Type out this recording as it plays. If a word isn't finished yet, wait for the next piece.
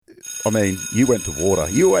I mean, you went to water.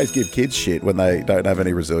 You always give kids shit when they don't have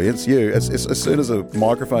any resilience. You, as soon as a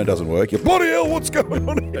microphone doesn't work, you're, bloody hell, what's going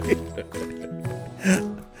on here?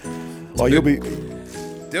 Like, you'll be...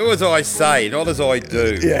 Do as I say, not as I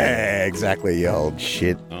do. Yeah, exactly, you old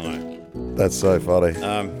shit. I know. That's so funny.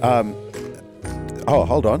 Oh,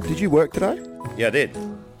 hold on. Did you work today? Yeah, I did.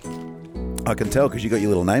 I can tell because you got your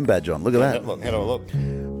little name badge on. Look at that. Look, how do I look?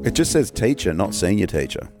 It just says teacher, not senior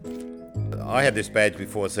teacher. I had this badge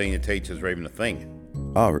before senior teachers were even a thing.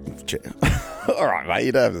 Oh, all right, mate.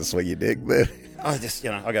 You don't have to swing your dick there. I just,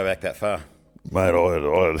 I go back that far. Mate,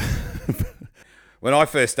 When I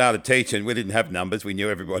first started teaching, we didn't have numbers. We knew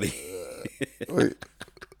everybody.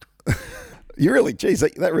 You really, geez,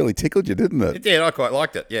 that really tickled you, didn't it? It did. I quite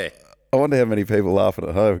liked it, yeah. I wonder how many people laughing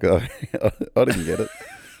at home go, I didn't get it.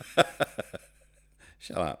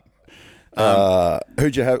 Shut up.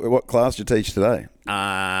 Who'd you have? What class did you teach today?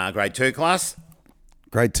 Grade 2 class.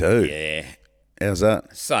 Grade 2? Yeah. How's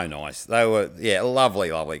that? So nice. They were,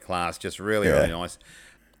 lovely, lovely class. Just really, really nice.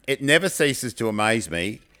 It never ceases to amaze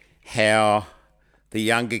me how the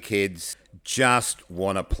younger kids just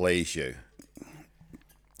want to please you.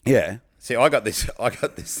 Yeah. See, I got this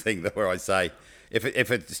thing where I say, if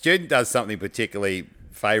a student does something particularly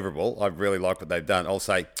favourable, I really like what they've done, I'll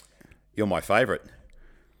say, you're my favourite.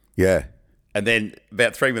 Yeah. And then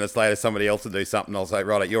about 3 minutes later, somebody else will do something, I'll say,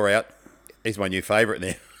 right, you're out. He's my new favourite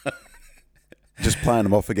now. Just playing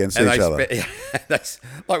them off against each other. That's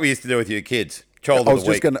like we used to do with your kids. Child of the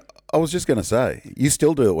week. I was just going to say, you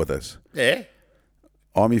still do it with us. Yeah.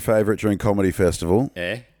 I'm your favourite during comedy festival.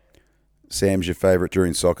 Yeah. Sam's your favourite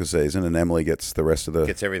during soccer season, and Emily gets the rest of the...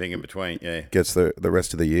 Gets everything in between, yeah. Gets the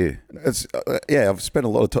rest of the year. It's I've spent a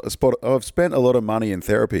lot of I've spent a lot of money in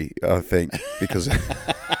therapy, I think, because I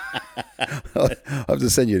have to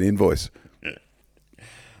send you an invoice.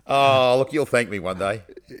 Oh, look, you'll thank me one day.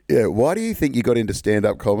 Yeah, why do you think you got into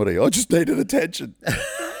stand-up comedy? I just needed attention.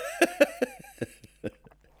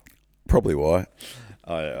 Probably why.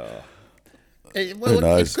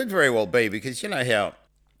 It could very well be, because you know how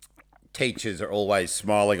teachers are always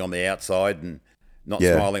smiling on the outside and not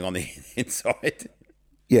smiling on the inside.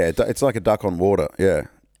 Yeah, it's like a duck on water. Yeah.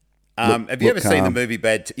 Have you ever seen the movie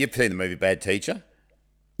You've seen the movie Bad Teacher?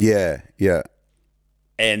 Yeah, yeah.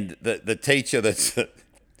 And the teacher that's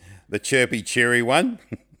the chirpy, cheery one.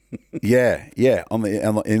 yeah, on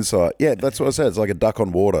the inside. Yeah, that's what I said. It's like a duck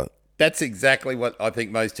on water. That's exactly what I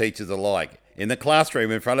think most teachers are like. In the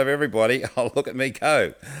classroom, in front of everybody, oh, look at me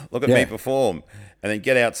go. Look at me perform. And then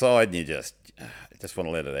get outside and you just want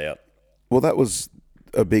to let it out. Well, that was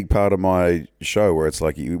a big part of my show where it's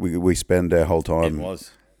like we spend our whole time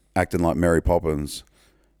acting like Mary Poppins.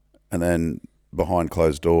 And then behind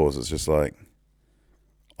closed doors, it's just like,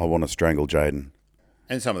 I want to strangle Jaden.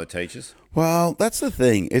 And some of the teachers. Well, that's the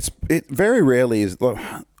thing. It very rarely is,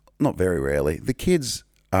 not very rarely, the kids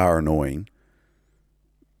are annoying,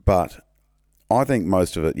 but I think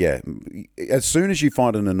most of it, yeah. As soon as you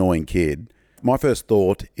find an annoying kid, my first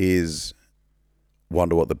thought is,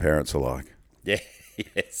 wonder what the parents are like. Yeah,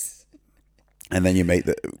 yes. And then you meet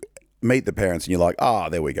the parents, and you're like,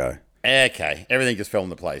 there we go. Okay, everything just fell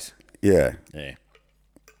into place. Yeah, yeah.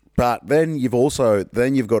 But then you've also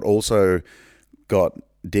got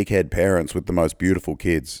dickhead parents with the most beautiful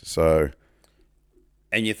kids. So,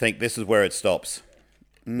 and you think this is where it stops.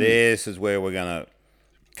 This is where we're gonna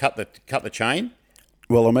cut the chain.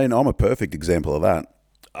 Well, I mean, I'm a perfect example of that.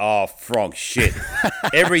 Oh, frog shit!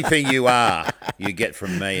 Everything you are, you get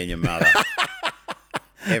from me and your mother.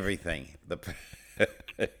 Everything.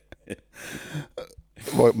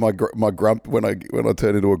 My grump when I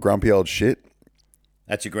turn into a grumpy old shit.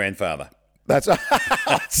 That's your grandfather. That's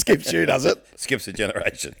skips you, does it? Skips a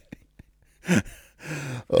generation.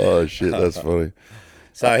 Oh shit, that's funny.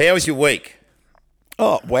 So, how was your week?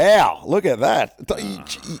 Oh wow! Look at that.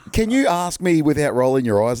 Can you ask me without rolling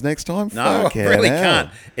your eyes next time? No, I really can't.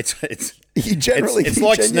 It's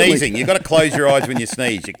like sneezing. You've got to close your eyes when you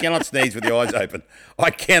sneeze. You cannot sneeze with your eyes open. I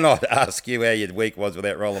cannot ask you how your week was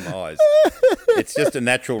without rolling my eyes. It's just a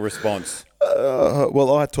natural response.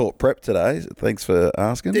 Well, I taught prep today. Thanks for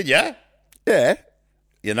asking. Did you? Yeah.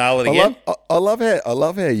 You nailed it again. I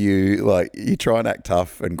love how you try and act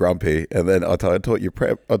tough and grumpy, and then I taught you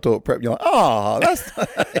prep. I taught prep, and you're like, that's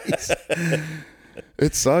nice.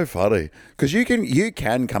 It's so funny because you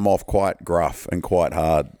can come off quite gruff and quite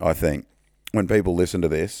hard. I think when people listen to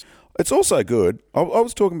this, it's also good. I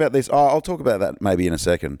was talking about this. I'll talk about that maybe in a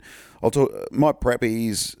second. My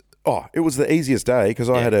preppies. Oh, it was the easiest day because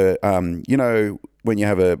I had a when you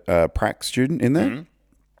have a prac student in there. Mm-hmm.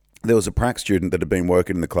 There was a prac student that had been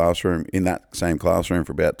working in the classroom, in that same classroom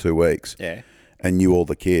for about 2 weeks. Yeah. and knew all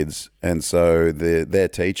the kids. And so their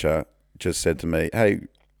teacher just said to me, "Hey,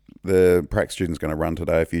 the prac student's going to run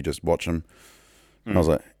today if you just watch him." And I was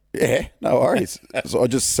like, "Yeah, no worries." So I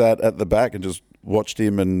just sat at the back and just watched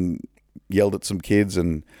him and yelled at some kids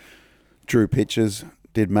and drew pictures,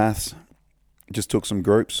 did maths, just took some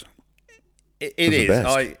groups. It is.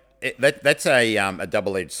 That's a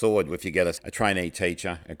double-edged sword if you get a trainee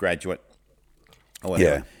teacher, a graduate, or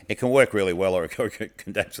whatever. Yeah. It can work really well, or it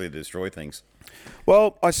can absolutely destroy things.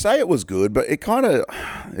 Well, I say it was good, but it kind of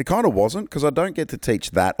wasn't, because I don't get to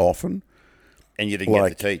teach that often. And you didn't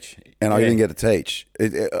get to teach. And I didn't get to teach.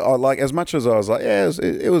 I like, as much as I was like, yeah,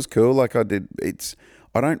 it was cool. Like I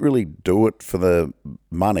don't really do it for the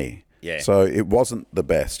money. Yeah. So it wasn't the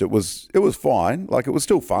best. It was fine. Like, it was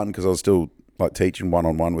still fun because I was still like teaching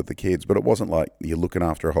one-on-one with the kids, but it wasn't like you're looking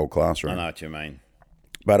after a whole classroom. I know what you mean.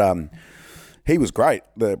 But he was great.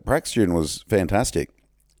 The prac student was fantastic.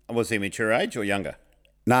 Was he mature age or younger?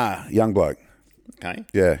 Nah, young bloke. Okay.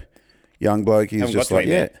 Yeah. Young bloke. He's Haven't just got to like,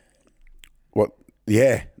 him yeah. yet? What?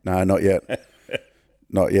 Yeah. No, not yet.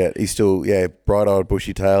 Not yet. He's still, bright-eyed,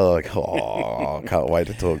 bushy tail. Like, oh, can't wait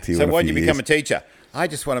to talk to you. So in a why'd few you become years. a teacher? I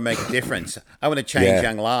just want to make a difference. I want to change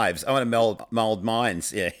young lives. I want to mold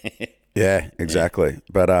minds. Yeah. Yeah, exactly.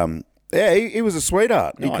 But he was a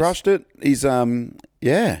sweetheart. Nice. He crushed it. He's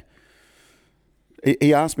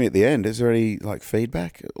He asked me at the end, "Is there any like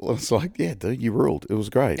feedback?" I was like, "Yeah, dude, you ruled. It was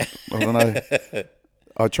great." I don't know.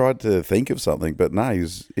 I tried to think of something, but no,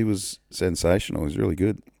 he was sensational. He was really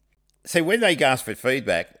good. So when they ask for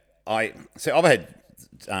feedback, I've had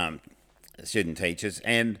student teachers,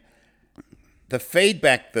 and the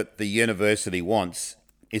feedback that the university wants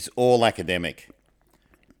is all academic.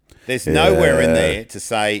 There's nowhere in there to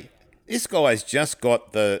say, this guy's just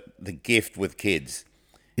got the gift with kids.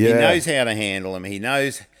 Yeah. He knows how to handle them. He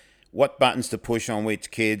knows what buttons to push on which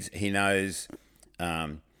kids. He knows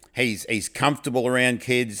he's comfortable around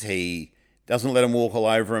kids. He doesn't let them walk all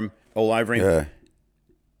over him. Yeah.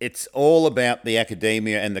 It's all about the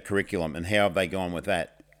academia and the curriculum and how have they gone with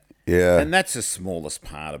that. Yeah. And that's the smallest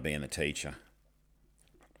part of being a teacher.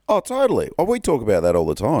 Oh, totally. Oh, we talk about that all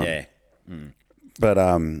the time. Yeah. But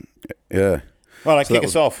yeah. Right, kick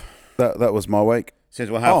us off. That was my week. Since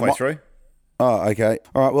we're halfway through. Oh, okay.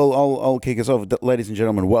 All right, well, I'll kick us off. Ladies and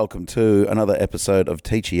gentlemen, welcome to another episode of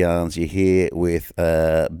Teacher Yarns. You're here with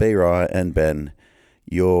B-Rye and Ben.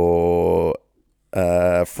 Your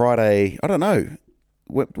Friday, I don't know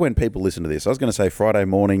when people listen to this. I was going to say Friday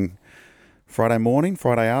morning, Friday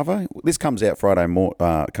Arvo. This comes out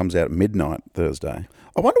comes out at midnight Thursday.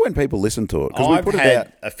 I wonder when people listen to it. I've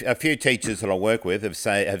had a few teachers that I work with have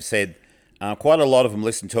said quite a lot of them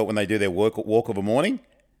listen to it when they do their walk of a morning.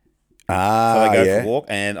 So they go for a walk,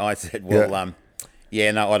 and I said, well, no,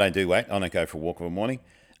 I don't do that. I don't go for a walk of a morning.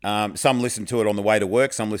 Some listen to it on the way to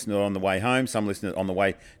work, some listen to it on the way home, some listen to it on the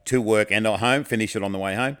way to work and at home, finish it on the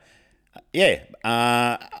way home.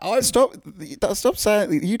 Stop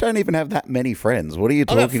saying you don't even have that many friends. What are you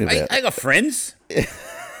talking about? I got friends.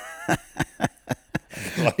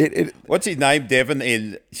 What's his name?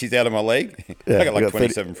 Devon. She's out of my league. Yeah, I got like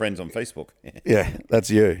 27 friends on Facebook. Yeah, that's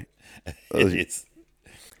you. It is.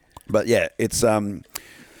 But yeah, it's But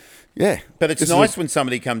it's nice when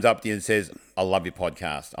somebody comes up to you and says, "I love your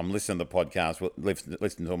podcast. I'm listening to the podcast.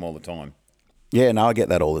 Listen to them all the time." Yeah, no, I get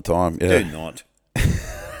that all the time. Yeah. Do not.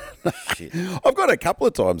 Shit. I've got it a couple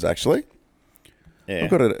of times actually. Yeah. I've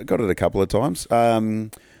got it a couple of times.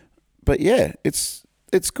 But yeah, it's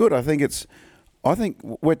good. I think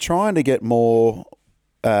we're trying to get more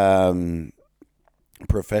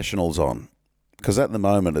professionals on, because at the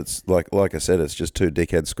moment it's like I said, it's just two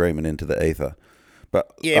dickheads screaming into the ether.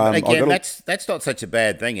 But but again, that's not such a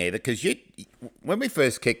bad thing either, because when we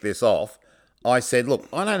first kicked this off, I said, look,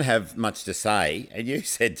 I don't have much to say, and you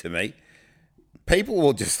said to me, people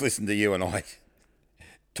will just listen to you and I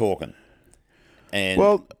talking. And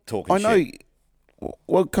talking shit. I know.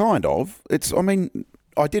 Well, kind of.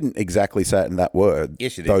 I didn't exactly say it in that word.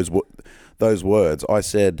 Yes, you did. Those words. I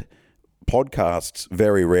said podcasts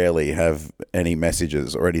very rarely have any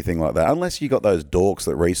messages or anything like that, unless you got those dorks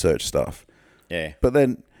that research stuff. Yeah. But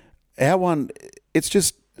then our one, it's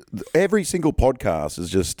just every single podcast is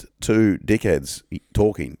just two dickheads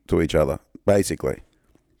talking to each other, basically.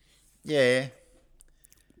 Yeah.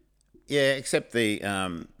 Yeah, except the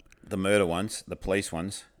murder ones, the police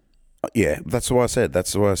ones. Yeah, that's why I said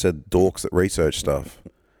dorks that research stuff.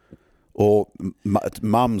 Or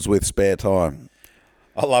mums with spare time.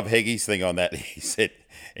 I love Heggy's thing on that. He said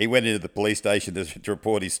he went into the police station to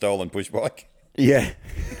report his stolen push bike. Yeah.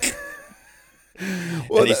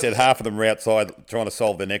 And he said half of them were outside trying to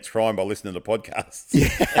solve their next crime by listening to podcasts.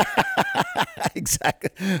 Yeah,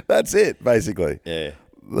 exactly. That's it, basically. Yeah.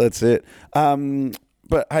 That's it.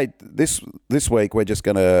 But hey, this week we're just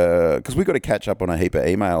gonna, because we've got to catch up on a heap of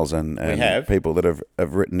emails and people that have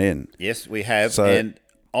written in. Yes, we have. So, and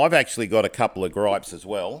I've actually got a couple of gripes as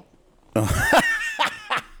well.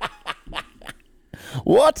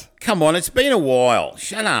 What? Come on, it's been a while.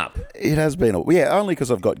 Shut up. It has been. Only because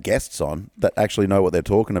I've got guests on that actually know what they're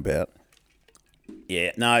talking about.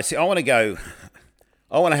 Yeah, no, see, I want to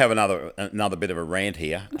have another bit of a rant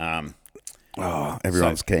here.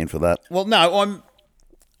 Everyone's keen for that. Well, no,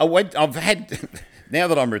 I've had, now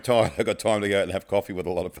that I'm retired, I've got time to go out and have coffee with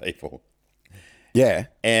a lot of people. Yeah.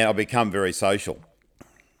 And I've become very social.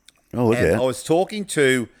 Oh, look at I was talking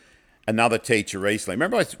to another teacher recently.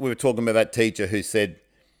 Remember we were talking about that teacher who said,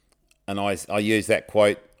 and I used that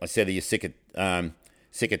quote, I said, are you sick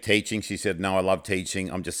of teaching? She said, no, I love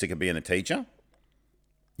teaching. I'm just sick of being a teacher.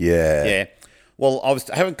 Yeah. Yeah. Well, I was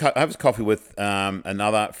having coffee with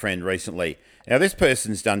another friend recently. Now, this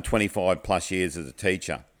person's done 25 plus years as a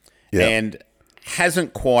teacher and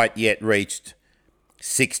hasn't quite yet reached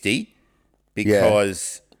 60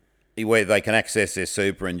 because where they can access their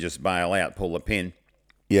super and just bail out, pull the pin.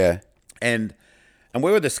 Yeah. And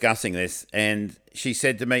we were discussing this, and she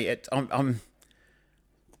said to me, I'm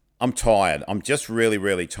tired. I'm just really,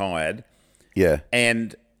 really tired. Yeah.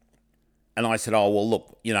 And I said, oh, well,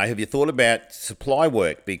 look, have you thought about supply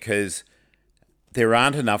work? Because there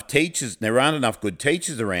aren't enough teachers. There aren't enough good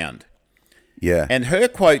teachers around. Yeah. And her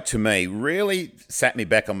quote to me really sat me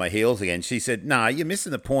back on my heels again. She said, no, you're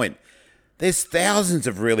missing the point. There's thousands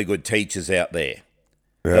of really good teachers out there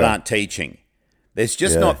that aren't teaching. There's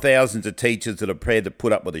just not thousands of teachers that are prepared to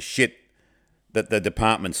put up with the shit that the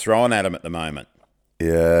department's throwing at them at the moment.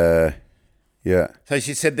 Yeah. Yeah. So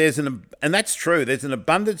she said and that's true, there's an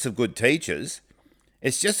abundance of good teachers.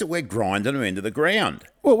 It's just that we're grinding them into the ground.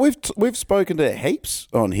 Well, we've spoken to heaps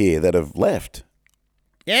on here that have left.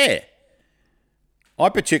 Yeah. I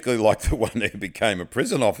particularly like the one who became a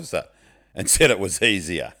prison officer and said it was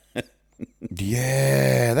easier.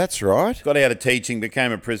 Yeah, that's right. Got out of teaching,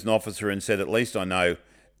 became a prison officer and said, at least I know,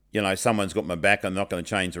 someone's got my back. I'm not going to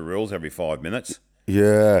change the rules every 5 minutes.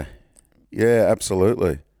 Yeah. Yeah,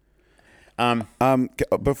 absolutely.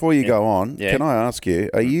 Before you go on, can I ask you,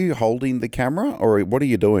 are you holding the camera or what are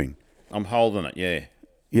you doing? I'm holding it, yeah.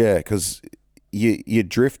 Yeah, because you're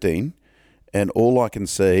drifting and all I can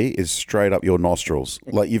see is straight up your nostrils.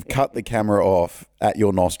 Like you've cut the camera off at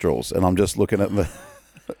your nostrils and I'm just looking at the...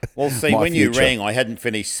 Well, see, when you rang, I hadn't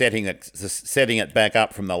finished setting it back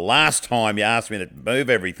up from the last time you asked me to move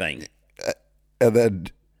everything. And then,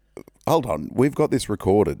 hold on, we've got this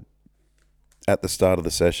recorded. At the start of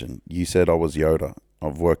the session, you said I was Yoda.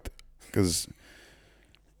 I've worked, because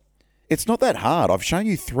it's not that hard. I've shown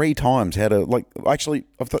you 3 times how to, I've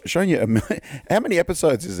shown you, how many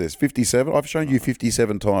episodes is this? 57? I've shown you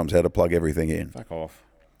 57 times how to plug everything in. Fuck off.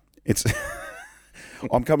 It's...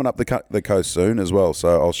 I'm coming up the coast soon as well,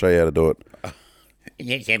 so I'll show you how to do it.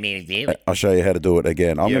 I'll show you how to do it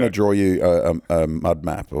again. I'm going to draw you a mud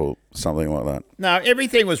map or something like that. No,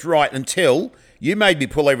 everything was right until you made me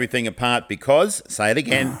pull everything apart because, say it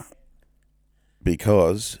again.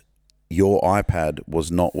 Because your iPad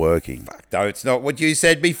was not working. Fuck, no, it's not what you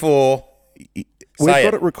said before. We've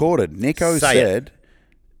got it recorded. Nico said,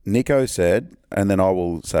 and then I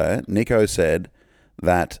will say it, Nico said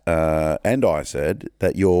that, and I said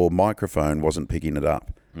that your microphone wasn't picking it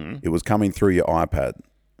up. It was coming through your iPad.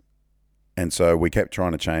 And so we kept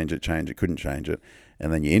trying to change it, couldn't change it.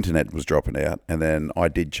 And then your internet was dropping out. And then I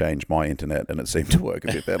did change my internet and it seemed to work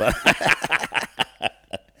a bit better.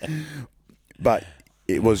 But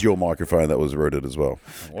it was your microphone that was rooted as well.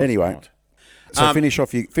 Anyway, so finish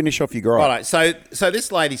off your gripe. Right. So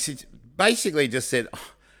this lady basically just said,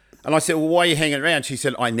 and I said, well, why are you hanging around? She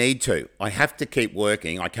said, I need to. I have to keep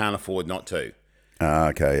working. I can't afford not to.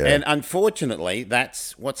 Okay, yeah. And unfortunately,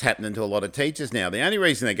 that's what's happening to a lot of teachers now. The only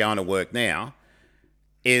reason they're going to work now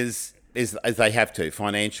is they have to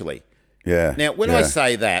financially. Yeah. Now, when I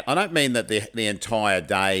say that, I don't mean that the entire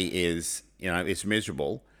day is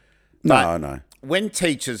miserable. No. When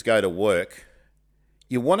teachers go to work,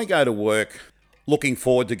 you want to go to work looking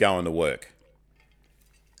forward to going to work.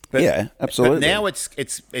 But, yeah, absolutely. But now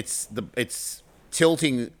it's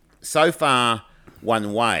tilting so far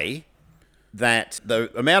one way that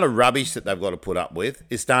the amount of rubbish that they've got to put up with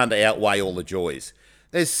is starting to outweigh all the joys.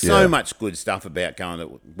 There's so much good stuff about going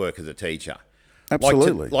to work as a teacher.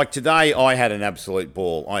 Absolutely. Like today, I had an absolute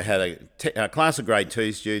ball. I had a class of grade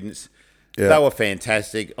 2 students. Yeah. They were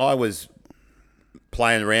fantastic. I was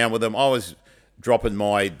playing around with them. I was dropping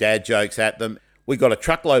my dad jokes at them. We got a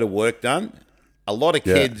truckload of work done. A lot of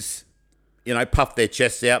kids, puffed their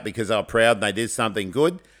chests out because they were proud and they did something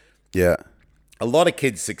good. Yeah. A lot of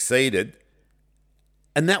kids succeeded,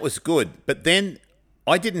 and that was good. But then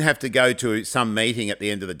I didn't have to go to some meeting at the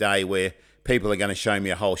end of the day where people are going to show me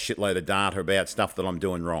a whole shitload of data about stuff that I'm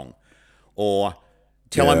doing wrong, or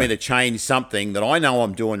telling me to change something that I know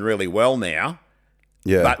I'm doing really well now,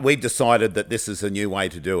 but we've decided that this is a new way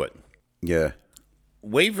to do it. Yeah.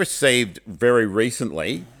 We've received very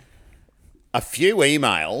recently a few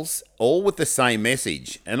emails, all with the same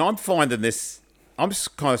message, and I'm finding this, I'm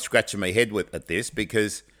just kind of scratching my head at this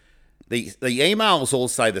because the emails all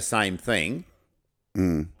say the same thing.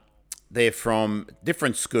 They're from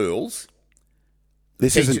different schools.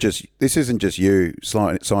 This isn't just you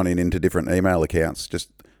signing into different email accounts, just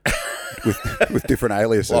with different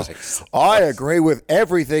aliases. I agree with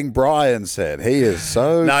everything Brian said. He is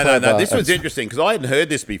so No. This was interesting because I hadn't heard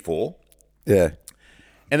this before. Yeah.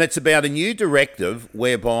 And it's about a new directive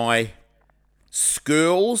whereby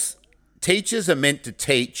teachers are meant to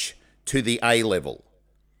teach to the A level.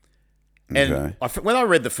 And when I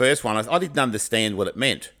read the first one, I didn't understand what it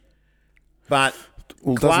meant. But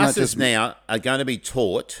classes now are going to be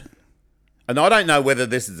taught, and I don't know whether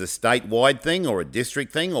this is a statewide thing or a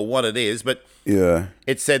district thing or what it is, but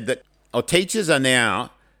it said that teachers are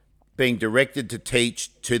now being directed to teach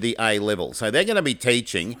to the A level. So they're going to be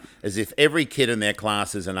teaching as if every kid in their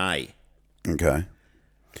class is an A. Okay.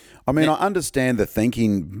 I mean, I understand the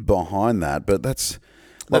thinking behind that, but that's...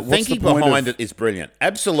 The thinking behind it is brilliant.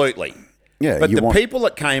 Absolutely. Yeah, but the people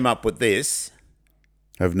that came up with this...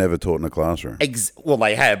 have never taught in a classroom. Well,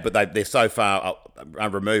 they have, but they're so far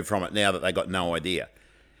removed from it now that they got no idea.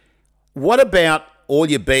 What about all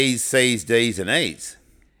your B's, C's, D's, and E's?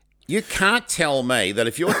 You can't tell me that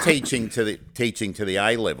if you're teaching to the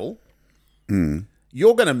A level,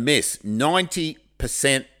 you're going to miss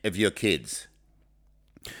 90% of your kids.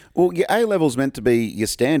 Well, your A level's meant to be your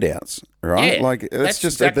standouts, right? Yeah, like that's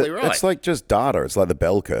just exactly right. It's like just data. It's like the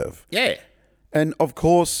bell curve. Yeah, and of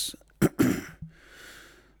course.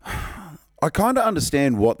 I kind of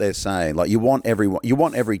understand what they're saying. Like you want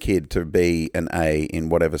every kid to be an A in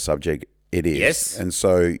whatever subject it is. Yes. And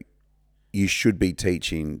so you should be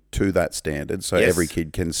teaching to that standard so every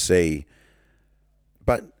kid can see.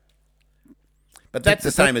 But that's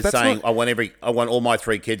the same as saying I want all my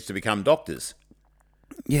 3 kids to become doctors.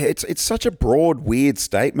 Yeah, it's such a broad, weird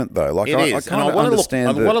statement though. Like it is. I want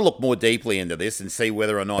to look more deeply into this and see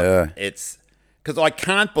whether or not it's. Because I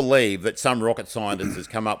can't believe that some rocket scientist has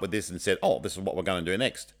come up with this and said, this is what we're going to do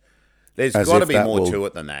next. There's got to be more to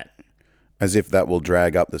it than that. As if that will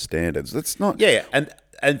drag up the standards. That's not... Yeah,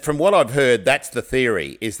 and from what I've heard, that's the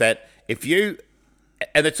theory, is that if you...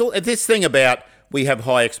 And it's this thing about we have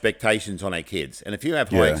high expectations on our kids. And if you have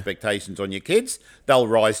high expectations on your kids, they'll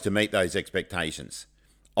rise to meet those expectations.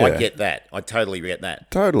 I get that. I totally get that.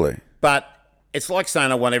 Totally. But it's like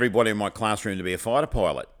saying I want everybody in my classroom to be a fighter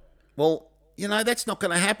pilot. Well... that's not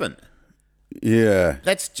going to happen. Yeah.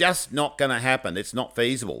 That's just not going to happen. It's not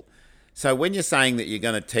feasible. So when you're saying that you're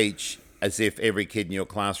going to teach as if every kid in your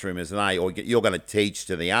classroom is an A, or you're going to teach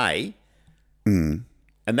to the A, and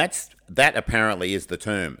that apparently is the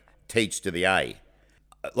term, teach to the A.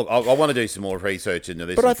 Look, I want to do some more research into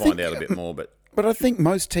this and find out a bit more. But I think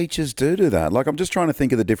most teachers do that. Like, I'm just trying to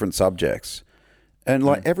think of the different subjects. And,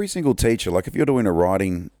 like, every single teacher, like, if you're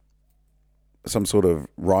doing some sort of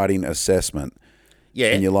writing assessment,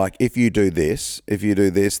 and you're like, if you do this,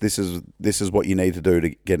 this is what you need to do to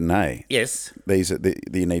get an A. Yes,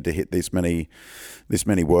 you need to hit this many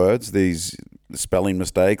words, these spelling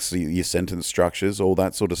mistakes, your sentence structures, all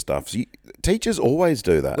that sort of stuff. So teachers always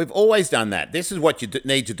do that. We've always done that. This is what you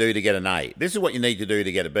need to do to get an A. This is what you need to do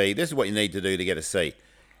to get a B. This is what you need to do to get a C.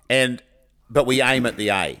 But we aim at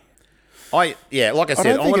the A. Like I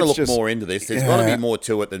said, I want to look more into this. There's got to be more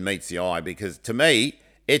to it than meets the eye, because to me,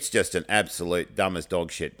 it's just an absolute dumb as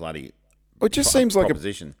dog shit bloody seems like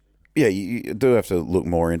proposition. You do have to look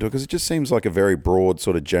more into it, because it just seems like a very broad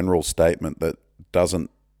sort of general statement that doesn't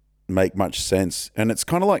make much sense. And it's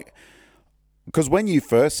kind of like, because when you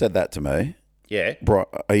first said that to me, bro,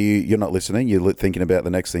 you're not listening? You're thinking about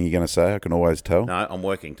the next thing you're going to say? I can always tell. No, I'm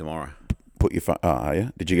working tomorrow. Put your phone. Are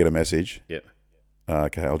you? Did you get a message? Yep.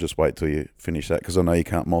 Okay, I'll just wait till you finish that, because I know you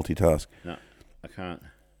can't multitask. No, I can't.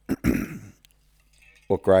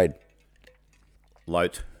 What grade?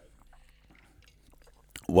 Lote.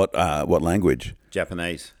 What language?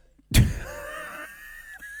 Japanese.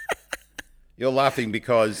 You're laughing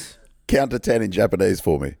because... Count to 10 in Japanese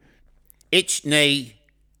for me. Ich ni...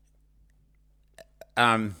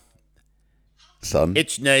 Son.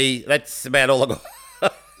 itch knee. That's about all I got.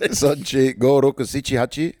 3、5、6、7、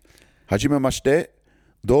8。はじめまして。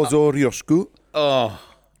どうぞよろしく。Oh,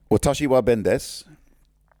 私はベンです。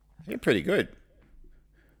 you're pretty good.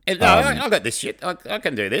 And, no, I got this shit. I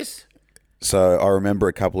can do this. So I remember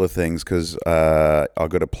a couple of things because I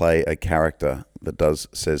got to play a character that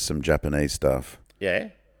says some Japanese stuff. Yeah.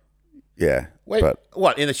 Yeah. Wait, but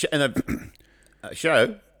what, in a show?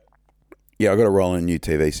 yeah, I got to roll in a new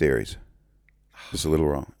TV series. Just a little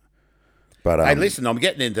wrong. But Hey, listen, I'm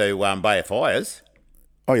getting into Bay of Fires.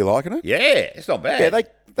 Oh, you liking it? Yeah, it's not bad. Yeah,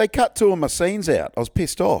 they cut two of my scenes out. I was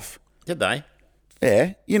pissed off. Did they?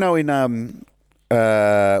 Yeah, you know in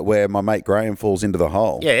where my mate Graham falls into the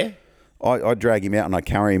hole. Yeah. I drag him out and I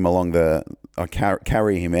carry him along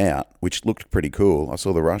carry him out, which looked pretty cool. I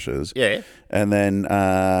saw the rushes. Yeah. And then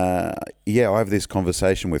I have this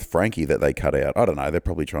conversation with Frankie that they cut out. I don't know. They're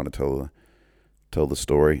probably trying to tell the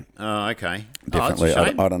story Oh, okay. differently. Oh, that's a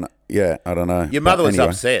shame. I don't know. Yeah, I don't know. Your mother But was anyway.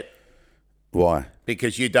 upset Why?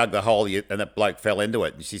 because you dug the hole and that bloke fell into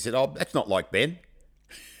it. And she said, oh, that's not like Ben.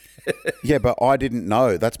 Yeah, but I didn't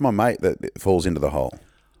know. That's my mate that falls into the hole.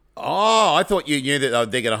 Oh, I thought you knew that they were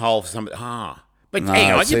digging a hole for somebody. But No,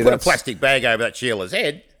 hang on, see, you put a that's- plastic bag over that Sheila's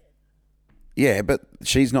head. Yeah, but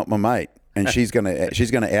she's not my mate, and she's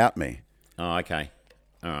gonna out me. Oh, okay.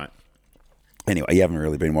 All right. Anyway, you haven't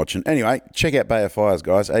really been watching. Anyway, check out Bay of Fires,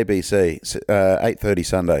 guys. ABC, 8:30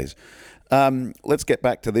 Sundays. Let's get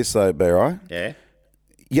back to this though, Bri. Yeah.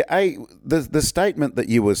 Yeah, the statement that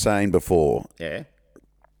you were saying before. Yeah.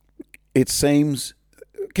 It seems.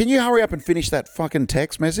 Can you hurry up and finish that fucking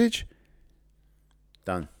text message?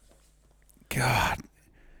 Done. God.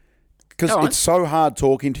 Because Go on. it's so hard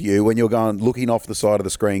talking to you when you're looking off the side of the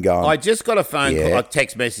screen going, I just got a phone Yeah. call, a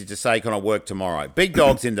text message to say, can I work tomorrow? Big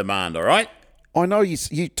dog's in demand, all right? I know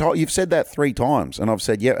you've said that 3 times, and I've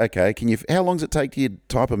said, yeah, okay. How long does it take to you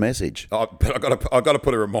type a message? Oh, but I got to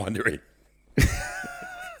put a reminder in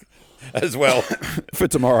as well. For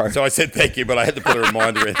tomorrow. So I said thank you, but I had to put a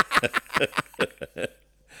reminder in.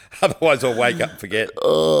 Otherwise, I'll wake up and forget.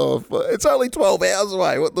 Oh, it's only 12 hours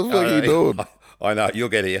away. What the fuck are you doing? I know. You'll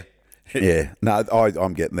get here. Yeah. No,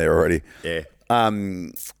 I'm getting there already. Yeah. I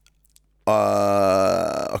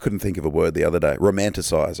couldn't think of a word the other day.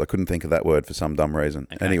 Romanticize. I couldn't think of that word for some dumb reason.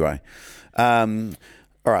 Okay. Anyway. All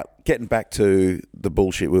right, getting back to the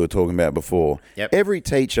bullshit we were talking about before. Yep. Every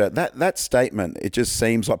teacher, that statement, it just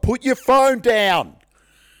seems like, put your phone down.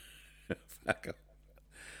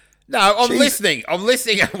 No, I'm Jeez. listening. I'm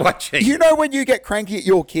listening and watching. You know when you get cranky at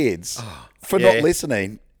your kids for yeah. not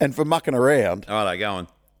listening and for mucking around, Oh, they're going.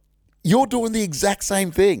 you're doing the exact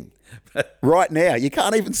same thing right now. You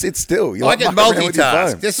can't even sit still. You're I can mucking around with your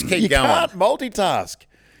multitask. phone. Just keep you going. Can't multitask.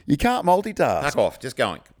 You can't multitask. Fuck off. Just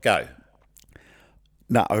going. Go.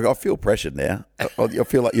 No, I feel pressured now. I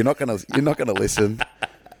feel like you're not gonna listen.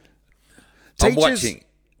 I'm watching.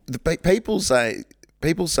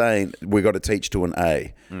 People saying we got to teach to an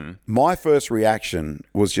A. My first reaction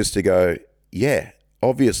was just to go, yeah,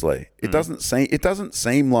 obviously. It doesn't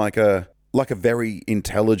seem like a very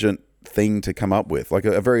intelligent thing to come up with, like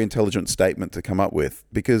a very intelligent statement to come up with,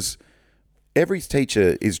 because every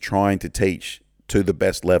teacher is trying to teach to the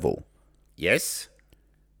best level. Yes.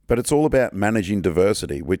 But it's all about managing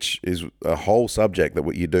diversity, which is a whole subject that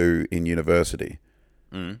what you do in university.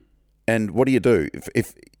 And what do?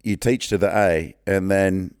 If you teach to the A, and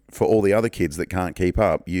then for all the other kids that can't keep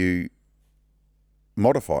up, you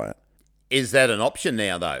modify it. Is that an option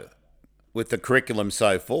now, though, with the curriculum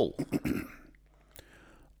so full?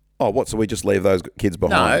 Oh, what? So we just leave those kids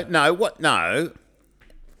behind? No. What? No.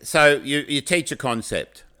 So you teach a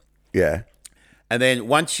concept, Yeah. and then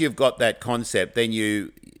once you've got that concept,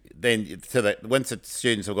 once the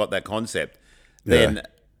students have got that concept, then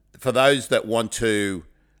for those that want to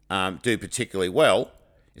do particularly well,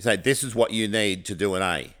 you say this is what you need to do an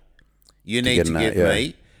A. You need to give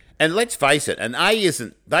me, and let's face it, an A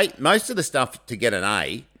isn't. Most of the stuff to get an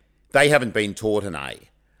A, they haven't been taught an A.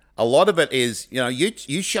 A lot of it is,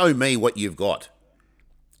 you show me what you've got.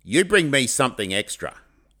 You bring me something extra.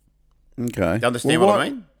 Okay. You understand what I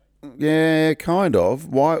mean? Yeah, kind of.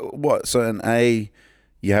 Why? What? So an A,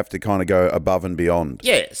 you have to kind of go above and beyond.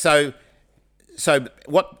 Yeah. So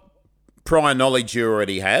what prior knowledge you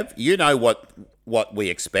already have, you know what we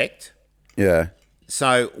expect. Yeah.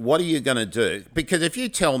 So what are you going to do? Because if you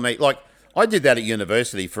tell me, like I did that at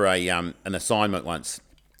university for an assignment once.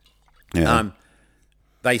 Yeah.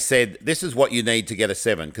 They said this is what you need to get a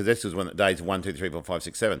 7, because this was when the days of 1, 2, 3, 4, 5,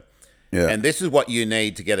 6, 7. Yeah. And this is what you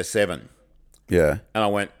need to get a 7. Yeah. And I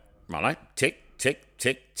went, right, tick, tick,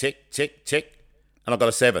 tick, tick, tick, tick, and I got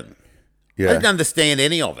a 7. Yeah. I didn't understand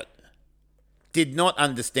any of it. did not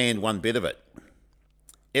understand one bit of it.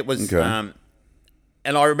 It was, Okay.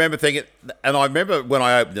 and I remember thinking, and I remember when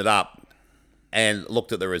I opened it up and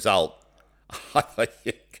looked at the result, I thought,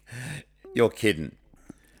 you're kidding.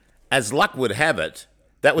 As luck would have it,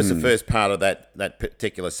 that was the first part of that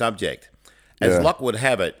particular subject. As luck would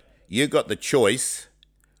have it, you got the choice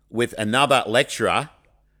with another lecturer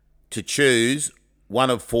to choose one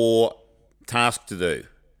of 4 tasks to do.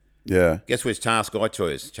 Yeah. Guess which task I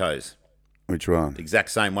chose? Which one? The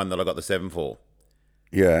exact same one that I got the 7 for.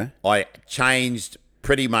 Yeah. I changed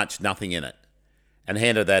pretty much nothing in it and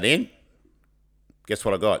handed that in. Guess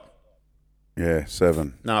what I got? Yeah,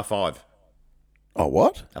 7. No, a 5. Oh,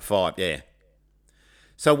 what? A 5, yeah.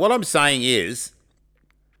 So what I'm saying is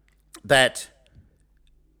that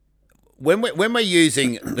when we're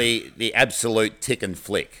using the absolute tick and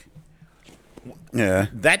flick, Yeah.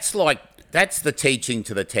 that's the teaching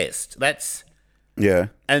to the test. Yeah.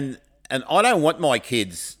 And I don't want my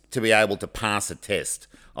kids to be able to pass a test.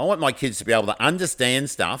 I want my kids to be able to understand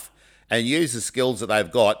stuff and use the skills that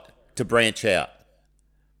they've got to branch out.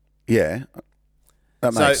 Yeah.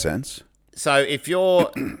 That makes sense. So if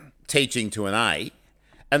you're teaching to an A,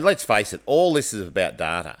 and let's face it, all this is about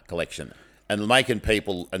data collection and making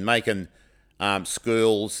people and making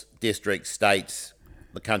schools, districts, states,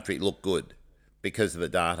 the country look good because of the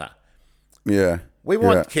data. Yeah. We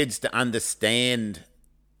want kids to understand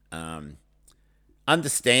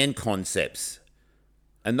concepts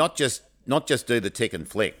and not just do the tick and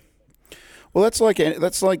flick. Well, that's like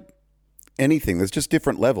anything. There's just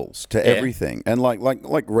different levels to everything, and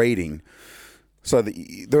like reading. So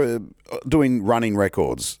they're doing running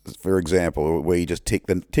records, for example, where you just tick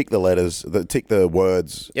the letters, tick the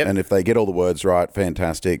words, and if they get all the words right,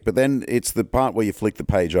 fantastic. But then it's the part where you flick the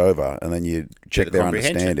page over and then you check their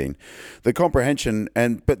understanding, the comprehension,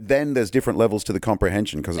 but then there's different levels to the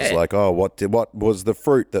comprehension because it's like, oh, what was the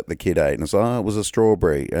fruit that the kid ate? And it's like, oh, it was a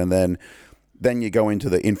strawberry, and then you go into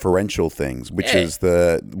the inferential things, which is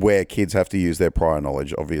where kids have to use their prior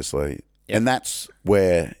knowledge, obviously, and that's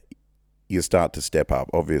where you start to step up,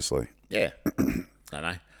 obviously. Yeah. I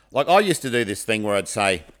know. Like I used to do this thing where I'd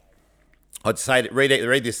say,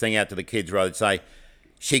 read this thing out to the kids where I'd say,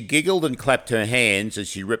 she giggled and clapped her hands as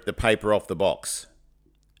she ripped the paper off the box.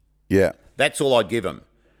 Yeah. That's all I'd give them.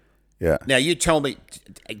 Yeah. Now you tell me,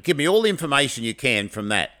 give me all the information you can from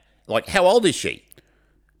that. Like, how old is she?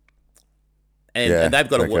 And they've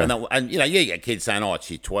got to, and you get kids saying, oh,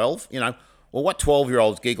 she's 12. Well, what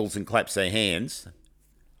 12-year-old giggles and claps their hands?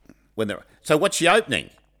 So what's she opening?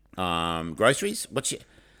 Groceries?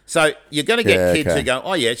 So you're going to get kids who go,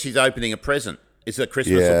 oh yeah, she's opening a present. It's a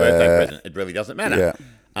Christmas or birthday present. It really doesn't matter.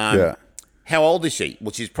 How old is she?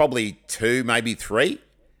 Well, she's probably 2, maybe 3.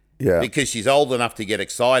 Yeah. Because she's old enough to get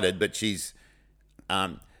excited, but she's,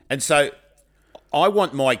 and so I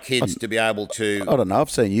want my kids to be able to. I don't know. I've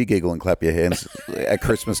seen you giggle and clap your hands at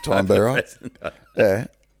Christmas time, there, right? Yeah.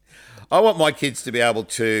 I want my kids to be able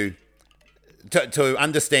to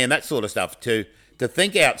understand that sort of stuff, to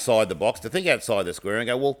think outside the box, to think outside the square and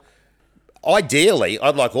go, well, ideally,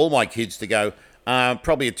 I'd like all my kids to go,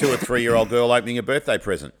 probably a 2 or 3-year-old girl opening a birthday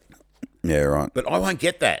present. Yeah, right. But I won't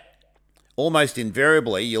get that. Almost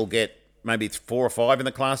invariably, you'll get maybe 4 or 5 in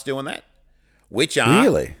the class doing that, which are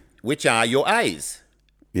your A's.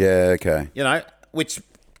 Yeah, okay. Which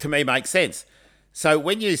to me makes sense. So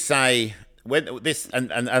when you say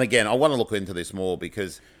and again, I want to look into this more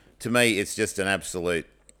because to me, it's just an absolute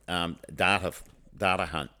data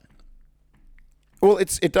hunt. Well,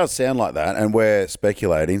 it does sound like that, and we're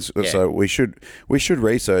speculating, so we should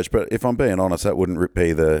research. But if I'm being honest, that wouldn't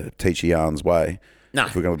be the teacher yarns way. No,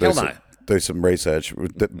 if we're going to do some research.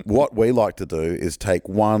 What we like to do is take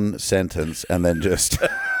one sentence and then just.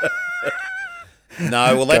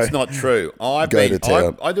 No, well, that's not true. I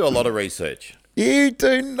do a lot of research. You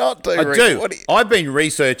do not do. I do. I've been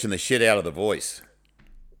researching the shit out of The Voice.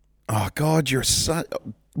 Oh, God, you're so...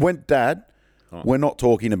 Dad, we're not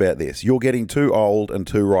talking about this. You're getting too old and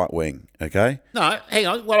too right-wing, okay? No, hang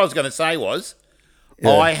on. What I was going to say was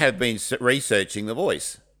I have been researching The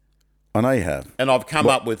Voice. I know you have. And I've come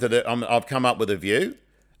up with I've come up with a view.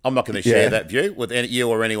 I'm not going to share that view with you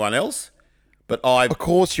or anyone else. But Of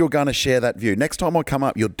course you're going to share that view. Next time I come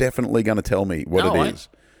up, you're definitely going to tell me what it is.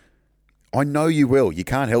 I know you will. You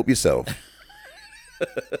can't help yourself.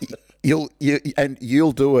 You'll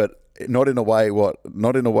do it not in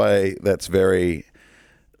a way that's very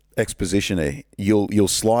exposition-y. You'll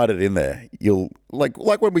slide it in there. You'll like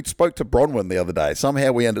when we spoke to Bronwyn the other day.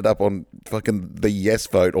 Somehow we ended up on fucking the yes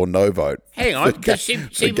vote or no vote. Hang on, because she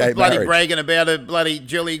was bloody bragging about a bloody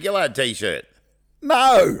Julia Gillard t-shirt.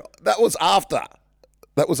 No, that was after.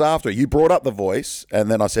 That was after you brought up the voice,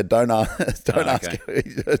 and then I said, "Don't ask, don't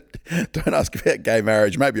ask about gay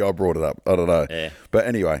marriage." Maybe I brought it up. I don't know. Yeah. But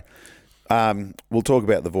anyway, we'll talk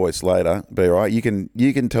about the voice later. Be all right. You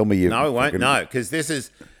can tell me. No, it won't. No, because this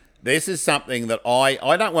is something that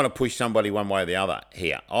I don't want to push somebody one way or the other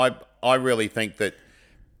here. I really think that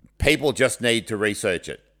people just need to research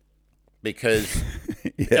it because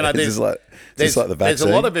there's like the vaccine. There's a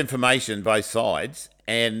lot of information both sides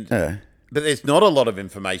But there's not a lot of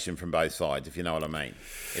information from both sides, if you know what I mean,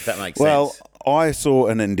 if that makes sense. Well, I saw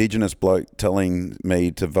an Indigenous bloke telling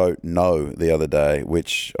me to vote no the other day,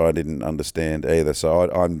 which I didn't understand either. So I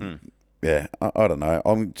don't know.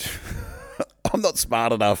 I'm not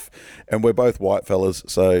smart enough, and we're both white fellas.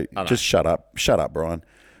 So just shut up, Brian.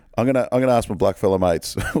 I'm gonna ask my black fella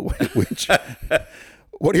mates. What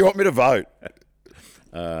do you want me to vote?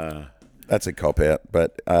 That's a cop out,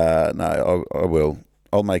 but no, I will.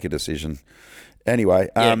 I'll make a decision. Anyway.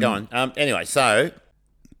 Yeah, go on. Anyway, so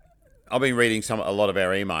I've been reading a lot of our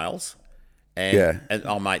emails. And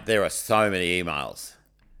oh, mate, there are so many emails.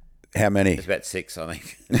 How many? There's about 6, I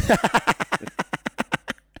think.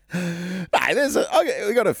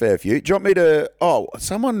 We got a fair few. Do you want me to... Oh,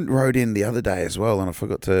 someone wrote in the other day as well, and I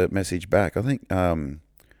forgot to message back. I think...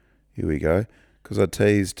 here we go. Because I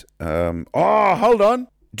teased... hold on.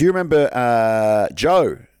 Do you remember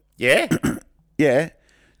Joe? Yeah? Yeah.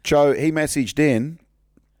 Joe, he messaged in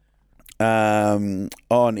on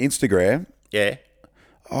Instagram. Yeah.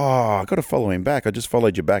 Oh, I got to follow him back. I just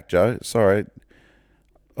followed you back, Joe. Sorry.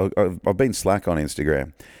 I've been slack on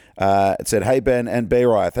Instagram. It said, "Hey, Ben and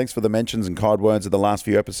B-Rye, thanks for the mentions and kind words of the last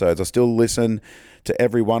few episodes. I still listen to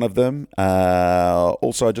every one of them.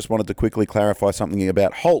 Also, I just wanted to quickly clarify something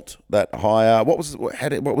about HALT, that higher... What was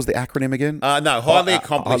the acronym again? No, highly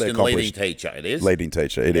accomplished and leading teacher. It is. Leading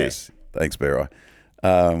teacher. It is. Thanks, B-Rye.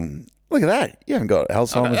 Look at that. You haven't got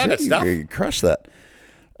Alzheimer's yet. You crushed that.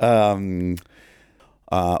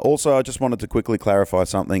 Also, I just wanted to quickly clarify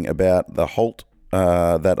something about the HALT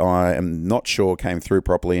that I am not sure came through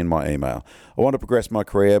properly in my email. I want to progress my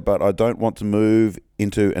career, but I don't want to move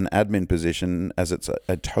into an admin position as it's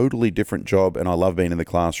a totally different job and I love being in the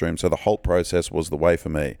classroom, so the HALT process was the way for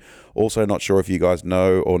me. Also, not sure if you guys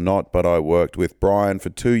know or not, but I worked with Brian for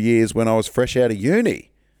 2 years when I was fresh out of uni.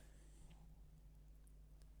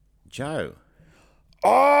 Joe.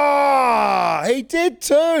 Oh, he did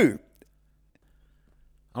too.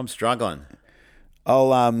 I'm struggling.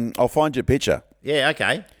 I'll find you a picture. Yeah,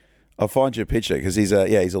 okay. I'll find you a picture because he's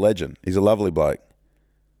a legend. He's a lovely bloke.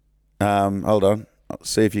 Hold on. I'll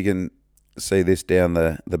see if you can see this down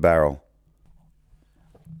the barrel.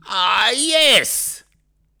 Ah, yes.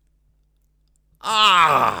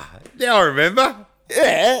 Ah, now I remember.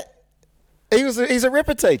 Yeah. He's a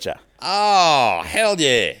ripper teacher. Oh, hell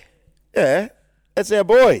yeah. Yeah. That's our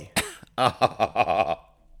boy.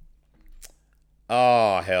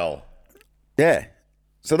 Oh, hell. Yeah.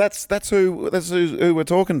 So that's who we're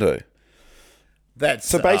talking to.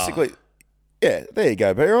 That's basically, yeah. There you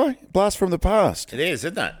go, B-Roy. Blast from the past. It is,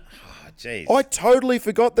 isn't it? Oh, jeez. I totally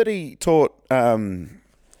forgot that he taught at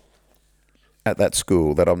that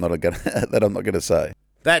school that I'm not gonna say.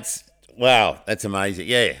 That's amazing.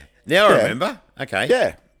 Yeah. Now I remember. Okay.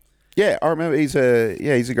 Yeah. Yeah, I remember. He's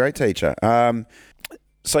a great teacher.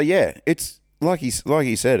 So yeah, it's like he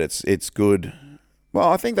said. It's good. Well,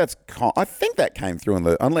 I think that came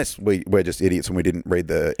through unless we're just idiots and we didn't read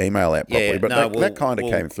the email out properly. But that kind of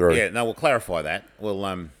came through. Yeah, no, we'll clarify that.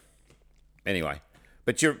 We'll anyway.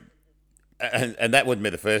 But and that wouldn't be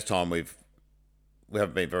the first time we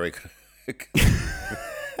haven't been very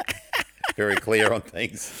very clear on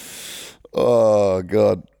things. Oh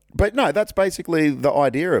God. But no, that's basically the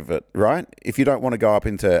idea of it, right? If you don't want to go up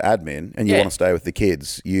into admin and you want to stay with the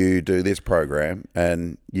kids, you do this program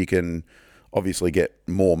and you can obviously get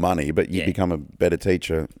more money, but you become a better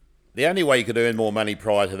teacher. The only way you could earn more money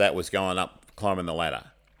prior to that was climbing the ladder.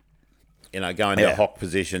 Going to HOC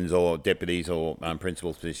positions or deputies or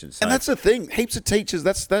principals positions. So, and that's the thing. Heaps of teachers,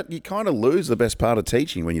 you kind of lose the best part of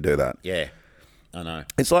teaching when you do that. Yeah, I know.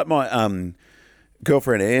 It's like my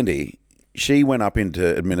girlfriend, Andy. She went up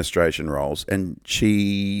into administration roles and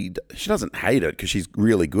she doesn't hate it because she's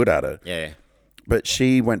really good at it. Yeah. But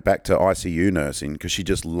she went back to ICU nursing because she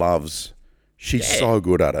just loves... She's so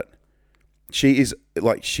good at it. She's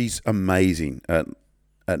amazing at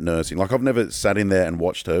nursing. Like, I've never sat in there and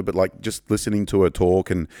watched her, but like just listening to her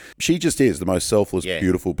talk, and she just is the most selfless,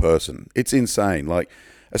 beautiful person. It's insane. Like,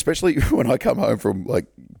 especially when I come home from like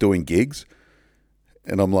doing gigs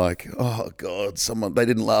and I'm like, oh God, they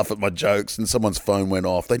didn't laugh at my jokes and someone's phone went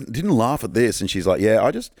off. They didn't laugh at this. And she's like, yeah,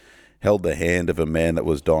 I just held the hand of a man that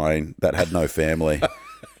was dying that had no family.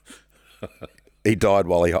 He died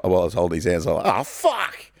while I was holding his hands. I'm like, oh,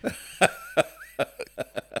 fuck.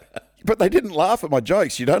 But they didn't laugh at my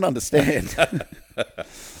jokes. You don't understand.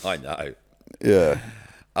 I know. Yeah.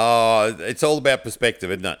 It's all about perspective,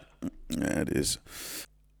 isn't it? Yeah, it is.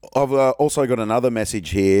 I've also got another message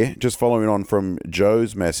here, just following on from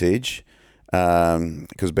Joe's message,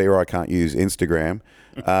 because B-Roy can't use Instagram.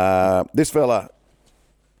 This fella,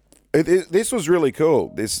 this was really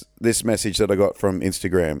cool, this message that I got from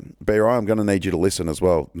Instagram. B-Roy, I'm going to need you to listen as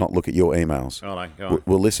well, not look at your emails. All right, go on.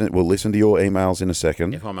 We'll listen to your emails in a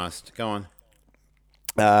second. If I must. Go on.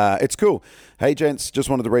 It's cool. Hey, gents, just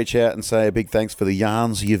wanted to reach out and say a big thanks for the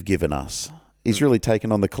yarns you've given us. He's really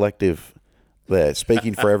taken on the collective there,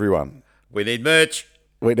 speaking for everyone. We need merch.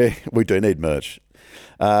 We do need merch.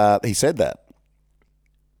 He said that.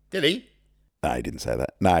 Did he? No, he didn't say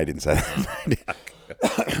that.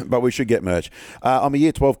 But we should get merch. I'm a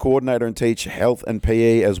Year 12 coordinator and teach health and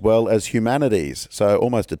PE as well as humanities. So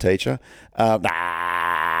almost a teacher.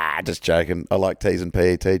 Just joking. I like T's and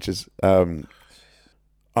PE teachers.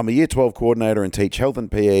 I'm a Year 12 coordinator and teach health and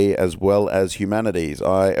PE as well as humanities.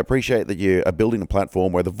 I appreciate that you are building a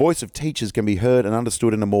platform where the voice of teachers can be heard and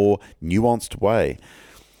understood in a more nuanced way.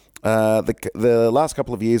 The last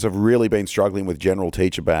couple of years I've really been struggling with general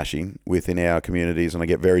teacher bashing within our communities, and I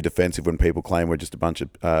get very defensive when people claim we're just a bunch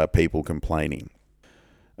of people complaining.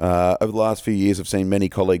 Over the last few years I've seen many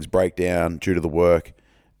colleagues break down due to the work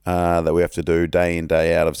that we have to do day in,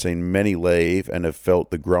 day out. I've seen many leave and have felt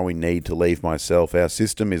the growing need to leave myself. Our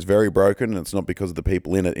system is very broken, and it's not because of the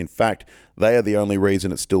people in it. In fact, they are the only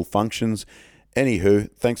reason it still functions.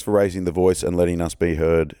 Anywho, thanks for raising the voice and letting us be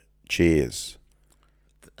heard. Cheers.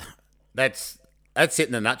 That's it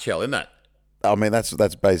in a nutshell, isn't it? I mean, that's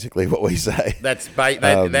basically what we say.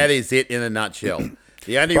 That is it in a nutshell.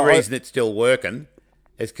 The only reason it's still working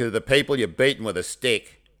is because the people you're beating with a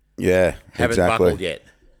stick haven't buckled yet.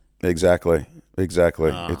 Exactly.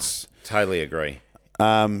 It's totally agree.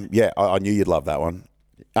 I knew you'd love that one.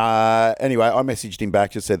 Anyway, I messaged him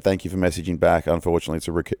back, just said thank you for messaging back. Unfortunately, it's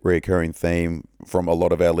a reoccurring theme from a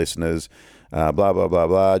lot of our listeners. Blah, blah, blah,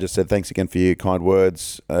 blah. Just said thanks again for your kind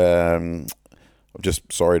words. I'm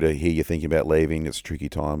just sorry to hear you thinking about leaving. It's a tricky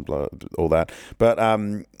time, blah, all that. But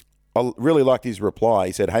I really liked his reply.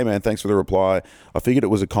 He said, hey, man, thanks for the reply. I figured it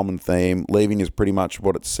was a common theme. Leaving is pretty much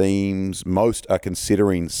what it seems most are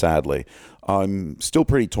considering, sadly. I'm still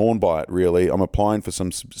pretty torn by it, really. I'm applying for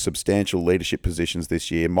some substantial leadership positions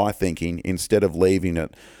this year. My thinking, instead of leaving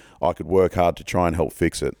it, I could work hard to try and help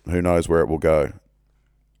fix it. Who knows where it will go.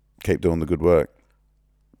 Keep doing the good work.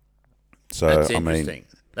 So, that's interesting.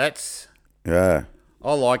 Yeah.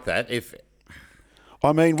 I like that.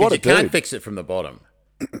 What you can't fix it from the bottom.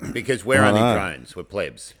 Because we're only drones, we're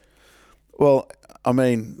plebs. Well, I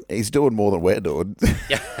mean, he's doing more than we're doing.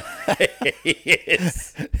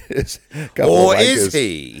 Yes. Or is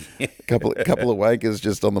he? couple of wakers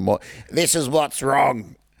just on the this is what's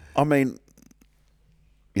wrong. I mean,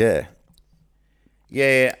 yeah.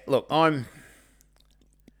 Yeah, look, I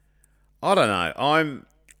don't know.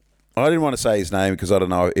 I didn't want to say his name because I don't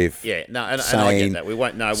know if... Yeah, no, and I get that. We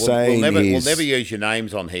won't know. We'll never use your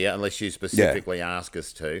names on here unless you specifically ask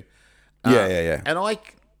us to. Yeah. And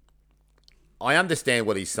I understand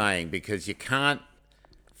what he's saying because you can't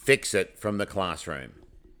fix it from the classroom.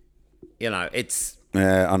 You know, it's...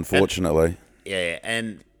 Yeah, unfortunately.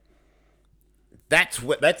 And that's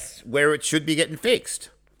where it should be getting fixed.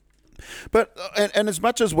 But and as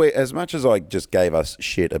much as I just gave us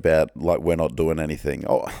shit about like we're not doing anything,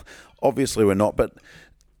 obviously we're not. But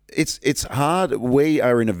it's hard. We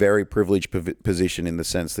are in a very privileged position in the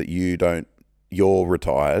sense that you're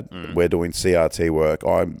retired. We're doing CRT work.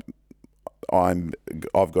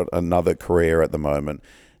 I've got another career at the moment,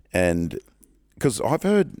 and because I've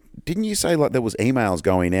heard, didn't you say like there was emails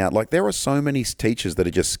going out? Like there are so many teachers that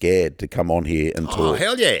are just scared to come on here and talk. Oh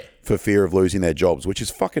hell yeah! For fear of losing their jobs, which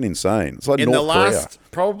is fucking insane. It's like in North Korea.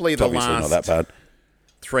 Probably the last not that bad.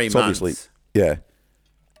 3 months. Yeah.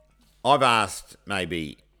 I've asked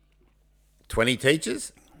maybe 20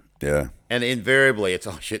 teachers. Yeah. And invariably it's,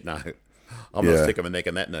 oh shit, no. I'm going to stick them a neck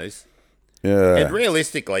in that noose. Yeah. And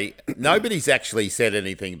realistically, nobody's actually said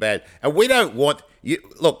anything bad. And we don't want you.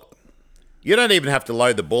 Look, you don't even have to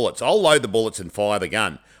load the bullets. I'll load the bullets and fire the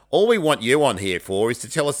gun. All we want you on here for is to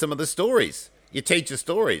tell us some of the stories. Your teacher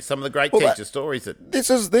stories, some of the great teacher stories. This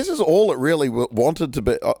is all it really wanted to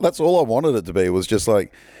be. That's all I wanted it to be, was just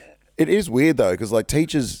like, it is weird though, because like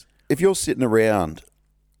teachers, if you're sitting around,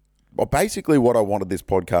 well, basically what I wanted this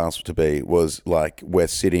podcast to be was like we're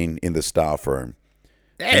sitting in the staff room.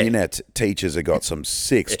 Yeah. And you know, teachers have got some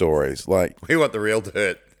sick stories. Like we want the real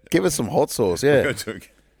dirt. Give us some hot sauce, yeah.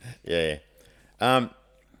 Yeah.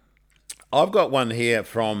 I've got one here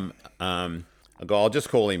from a guy. I'll just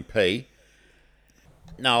call him P.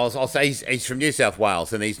 No, I'll say he's from New South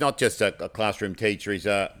Wales, and he's not just a classroom teacher. He's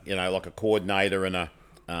like a coordinator and a.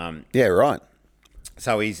 Yeah, right.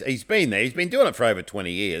 So he's been there. He's been doing it for over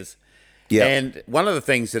 20 years. Yeah. And one of the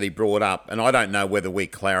things that he brought up, and I don't know whether we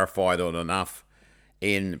clarified it enough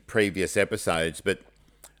in previous episodes, but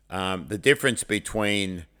the difference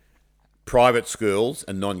between private schools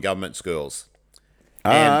and non-government schools.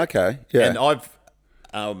 Okay. Yeah. And I've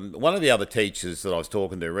one of the other teachers that I was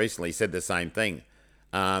talking to recently said the same thing,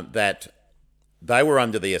 that they were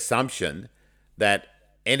under the assumption that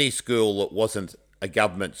any school that wasn't a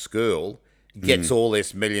government school gets all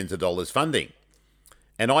this millions of dollars funding.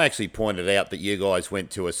 And I actually pointed out that you guys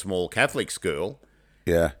went to a small Catholic school.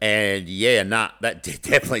 Yeah. And that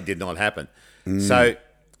definitely did not happen. So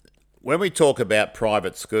when we talk about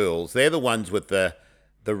private schools, they're the ones with the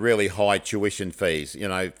really high tuition fees,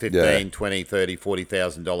 $15,000, $20,000, $30,000,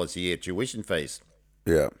 $40,000 a year tuition fees.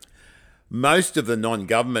 Yeah. Most of the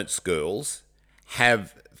non-government schools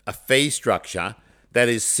have a fee structure that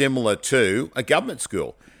is similar to a government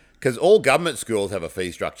school, because all government schools have a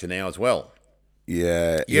fee structure now as well.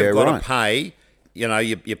 Yeah. You've got to pay,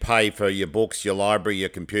 you pay for your books, your library, your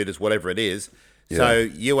computers, whatever it is. Yeah. So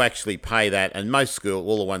you actually pay that. And most schools,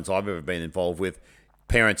 all the ones I've ever been involved with,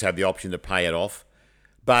 parents have the option to pay it off.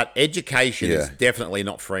 But education is definitely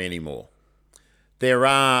not free anymore. There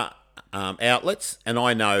are outlets, and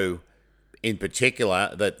I know in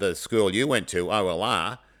particular that the school you went to,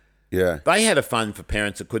 OLR, they had a fund for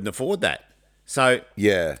parents that couldn't afford that. So,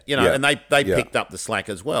 and they picked up the slack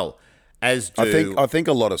as well. As do, I think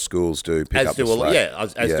a lot of schools do pick up the slack.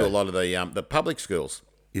 As do a lot of the public schools.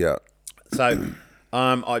 Yeah. So,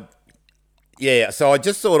 so I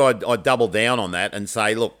just thought I'd double down on that and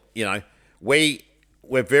say, look,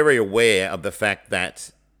 we're very aware of the fact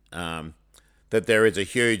that that there is a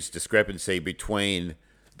huge discrepancy between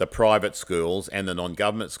the private schools and the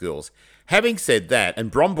non-government schools. Having said that, and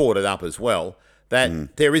Brom brought it up as well,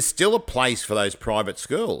 that there is still a place for those private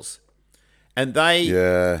schools. And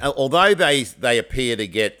although they appear to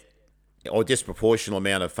get a disproportional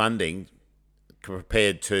amount of funding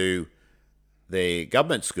compared to the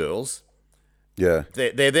government schools,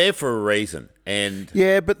 they're there for a reason. And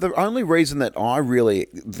but the only reason that I really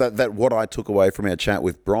that what I took away from our chat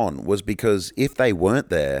with Bron was because if they weren't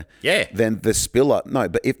there, then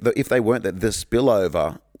the if they weren't there, the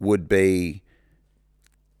spillover would be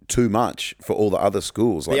too much for all the other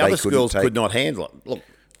schools. Like the other schools could not handle it. Look,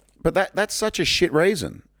 but that's such a shit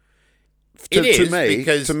reason. To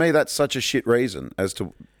me, that's such a shit reason as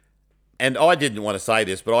to. And I didn't want to say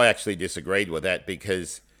this, but I actually disagreed with that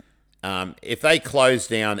because if they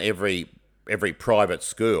closed down every private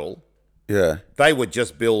school, they would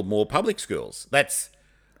just build more public schools.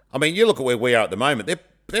 You look at where we are at the moment.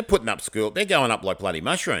 They're putting up schools. They're going up like bloody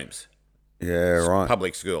mushrooms. Yeah, right.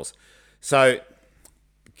 Public schools. So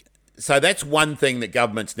that's one thing that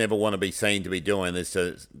governments never want to be seen to be doing, is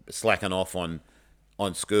to slacken off on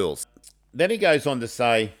schools. Then he goes on to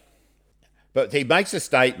say, but he makes a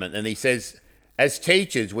statement and he says, as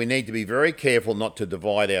teachers, we need to be very careful not to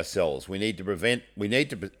divide ourselves. We need to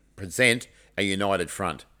present a united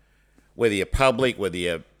front. Whether you're public, whether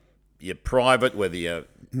you're private, whether you're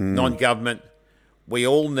non-government, we're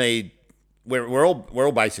all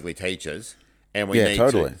basically teachers, and we need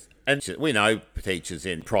totally. And we know teachers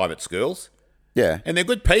in private schools. Yeah. And they're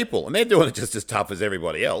good people, and they're doing it just as tough as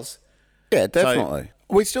everybody else. Yeah, definitely.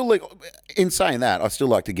 We still in saying that, I still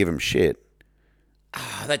like to give them shit.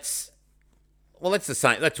 That's the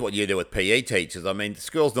same. That's what you do with PE teachers. I mean,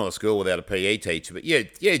 school's not a school without a PE teacher, but you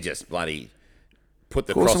just bloody put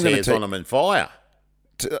the crosshairs on them and fire.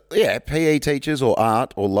 PE teachers or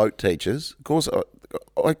art or LOTE teachers. Of course,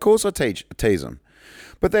 I tease them.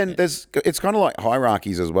 But then it's kind of like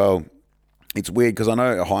hierarchies as well. It's weird because I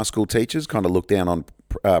know high school teachers kind of look down on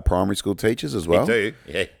primary school teachers as well. They do,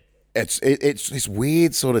 yeah. It's this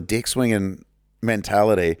weird sort of dick swinging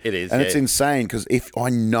mentality. It is, and it's insane because if I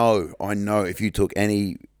know if you took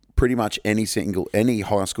pretty much any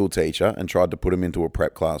high school teacher and tried to put them into a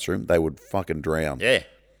prep classroom, they would fucking drown. Yeah,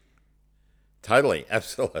 totally,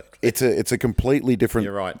 absolutely. It's a completely different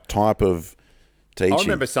type of teaching. I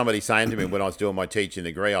remember somebody saying to me when I was doing my teaching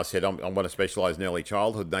degree, I said, I want to specialise in early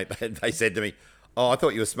childhood. They said to me, "Oh, I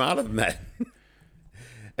thought you were smarter than that."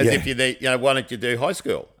 As if you need, why don't you do high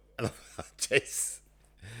school? Jeez.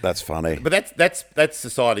 That's funny. But that's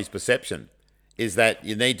society's perception, is that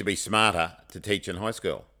you need to be smarter to teach in high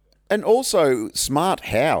school. And also smart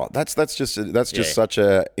how? That's just such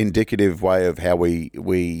a indicative way of how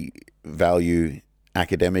we value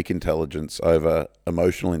academic intelligence over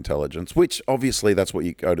emotional intelligence, which obviously that's what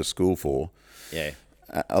you go to school for. Yeah.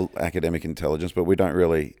 Academic intelligence, but we don't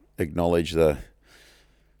really acknowledge the.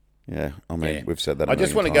 Yeah, I mean, we've said that. I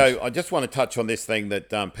just want to touch on this thing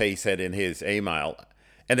that P said in his email,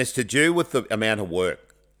 and it's to do with the amount of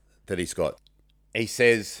work that he's got. He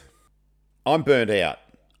says, "I'm burnt out.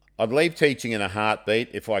 I'd leave teaching in a heartbeat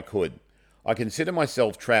if I could. I consider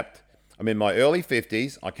myself trapped. I'm in my early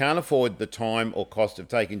 50s. I can't afford the time or cost of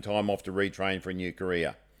taking time off to retrain for a new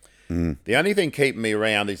career. The only thing keeping me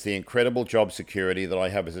around is the incredible job security that I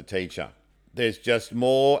have as a teacher. There's just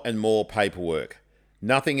more and more paperwork.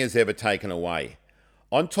 Nothing is ever taken away.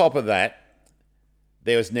 On top of that,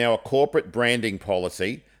 there is now a corporate branding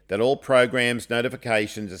policy that all programs,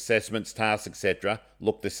 notifications, assessments, tasks, etc.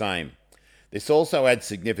 look the same. This also adds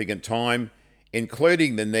significant time,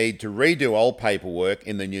 including the need to redo old paperwork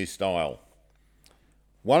in the new style.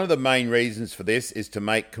 One of the main reasons for this is to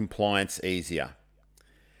make compliance easier.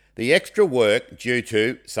 The extra work due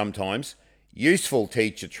to, sometimes, useful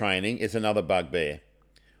teacher training is another bugbear.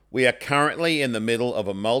 We are currently in the middle of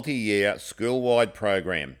a multi-year school-wide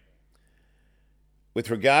program. With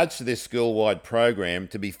regards to this school-wide program,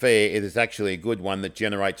 to be fair, it is actually a good one that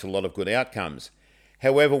generates a lot of good outcomes.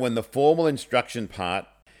 However, when the formal instruction part,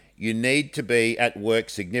 you need to be at work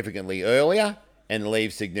significantly earlier and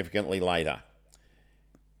leave significantly later.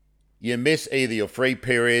 You miss either your free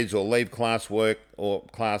periods or leave classwork or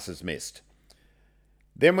classes missed.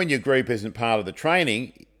 Then when your group isn't part of the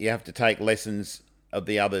training, you have to take lessons of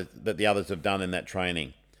the others have done in that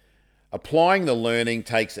training. Applying the learning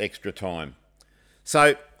takes extra time.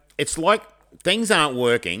 So it's like things aren't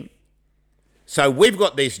working. So we've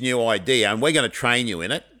got this new idea and we're going to train you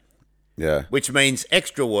in it. Yeah. Which means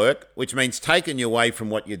extra work, which means taking you away from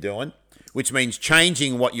what you're doing, which means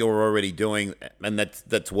changing what you're already doing and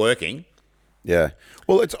that's working. Yeah.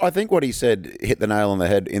 Well, I think what he said hit the nail on the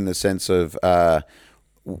head in the sense of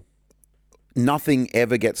nothing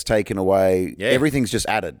ever gets taken away. Yeah. Everything's just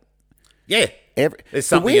added. Yeah. There's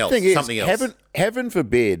something else. Thing is, something else. Heaven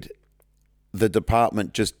forbid the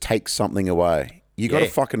department just takes something away. You got to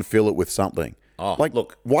fucking fill it with something. Oh, like,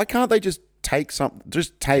 look, why can't they just take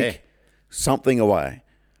something away?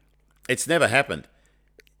 It's never happened.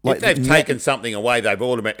 Like, if they've taken something away, they've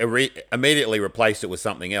immediately replaced it with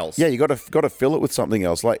something else. Yeah, you got to fill it with something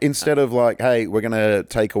else. Like, instead of like, hey, we're going to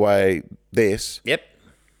take away this. Yep.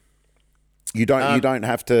 You don't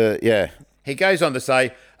have to. Yeah. He goes on to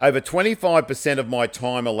say, over 25% of my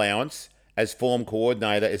time allowance as form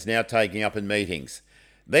coordinator is now taking up in meetings.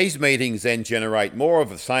 These meetings then generate more of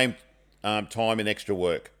the same time in extra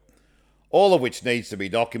work, all of which needs to be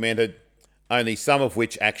documented, only some of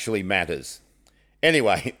which actually matters.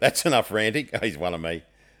 Anyway, that's enough ranting. He's one of me.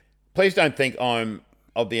 Please don't think I'm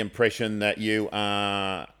of the impression that you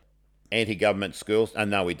are anti-government schools.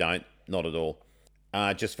 No, we don't. Not at all.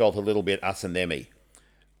 Just felt a little bit us and them-y.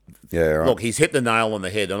 Yeah, right. Look, he's hit the nail on the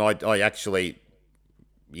head, and I actually,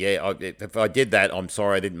 if I did that, I'm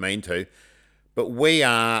sorry, I didn't mean to. But we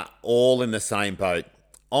are all in the same boat.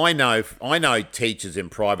 I know teachers in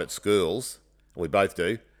private schools, we both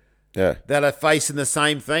do, that are facing the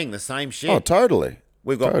same thing, the same shit. Oh, totally.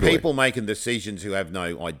 We've got people making decisions who have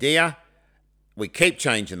no idea. We keep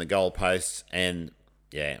changing the goalposts, and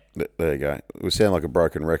yeah. There you go. We sound like a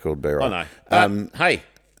broken record, Bear. I know. Hey,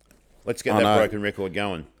 let's get that broken record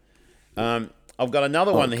going. I've got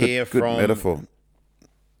another one here good from... metaphor.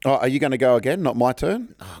 Oh, are you going to go again? Not my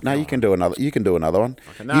turn? Oh, no, you can do another. You can do another one.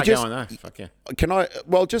 Okay, no, go on. No, fuck yeah. Can I?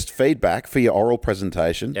 Well, just feedback for your oral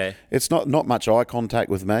presentation. Yeah. It's not much eye contact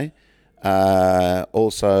with me.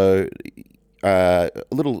 Also, a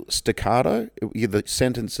little staccato. The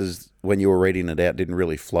sentences when you were reading it out didn't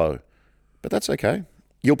really flow, but that's okay.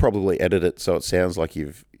 You'll probably edit it so it sounds like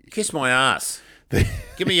you've... Kiss my ass.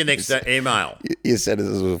 Give me your next email. Your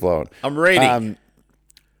sentences were flowing. I'm reading.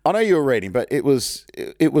 I know you were reading, but it was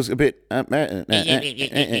a bit... I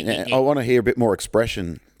want to hear a bit more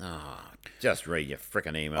expression. Oh, just read your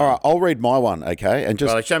frickin' email. All right, I'll read my one, okay? And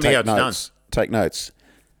just show me how it's notes. Take notes.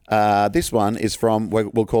 This one is from,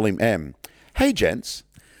 we'll call him M. Hey, gents.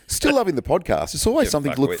 Still loving the podcast. It's always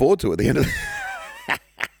something to look forward to at the end of the...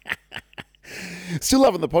 Still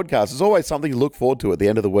loving the podcast. There's always something to look forward to at the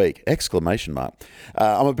end of the week! Exclamation mark.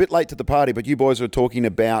 I'm a bit late to the party, but you boys were talking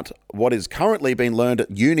about what is currently being learned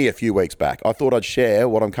at uni a few weeks back. I thought I'd share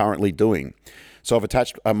what I'm currently doing. So I've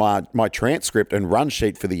attached my transcript and run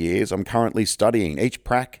sheet for the years I'm currently studying. Each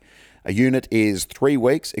prac A unit is 3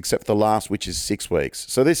 weeks, except for the last, which is 6 weeks.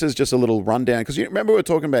 So this is just a little rundown, because you remember we were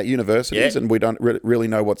talking about universities and we don't really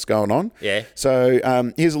know what's going on? Yeah. So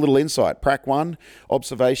here's a little insight. Prac 1,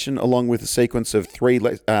 observation along with a sequence of 3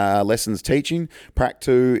 lessons teaching. Prac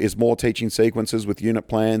 2 is more teaching sequences with unit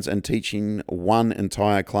plans and teaching one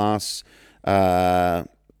entire class. Prac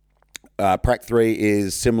 3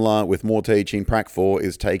 is similar with more teaching. Prac 4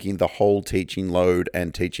 is taking the whole teaching load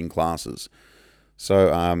and teaching classes.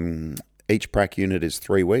 So each prac unit is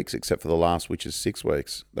 3 weeks, except for the last, which is 6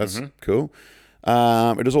 weeks. That's cool.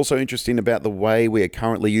 It is also interesting about the way we are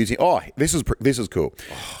currently using. Oh, this is cool.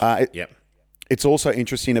 Yep. It's also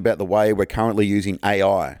interesting about the way we're currently using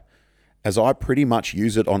AI, as I pretty much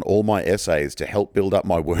use it on all my essays to help build up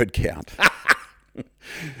my word count.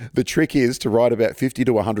 The trick is to write about 50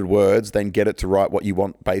 to 100 words, then get it to write what you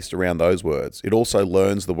want based around those words. It also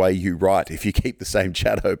learns the way you write if you keep the same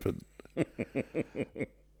chat open.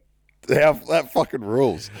 That fucking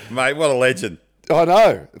rules. Mate, what a legend. I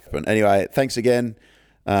know. But anyway, thanks again.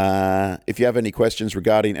 If you have any questions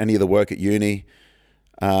regarding any of the work at uni,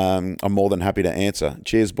 I'm more than happy to answer.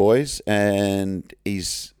 Cheers, boys. And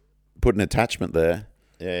he's put an attachment there.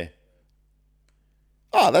 Yeah.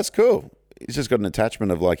 Oh, that's cool. He's just got an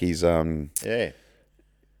attachment of like his of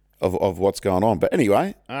what's going on. But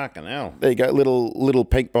anyway, fucking hell. There you go, little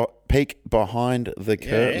peek behind the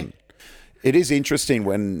curtain. It is interesting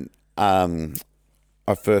when I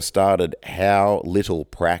first started how little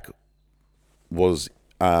prac was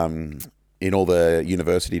in all the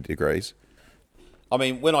university degrees. I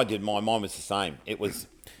mean, when I did mine was the same. It was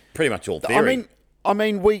pretty much all theory. I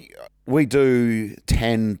mean, we do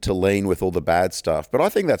tend to lean with all the bad stuff, but I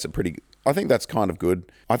think that's kind of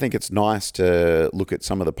good. I think it's nice to look at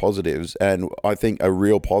some of the positives, and I think a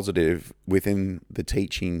real positive within the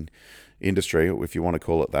teaching industry, if you want to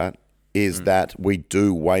call it that, is that we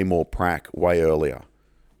do way more prac way earlier.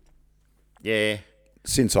 Yeah.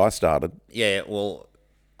 Since I started. Yeah, well,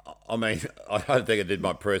 I mean, I don't think I did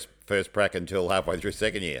my first prac until halfway through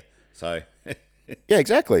second year. So. Yeah,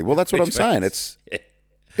 exactly. Well, that's what I'm saying.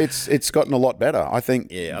 It's gotten a lot better. I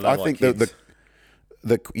think. Yeah, I think the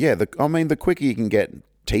quicker you can get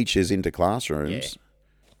teachers into classrooms,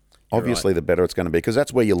 obviously the better it's going to be, because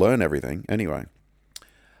that's where you learn everything anyway.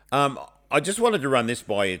 I just wanted to run this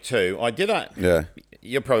by you too.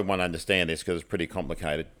 You probably won't understand this because it's pretty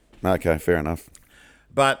complicated. Okay, fair enough.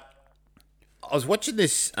 But I was watching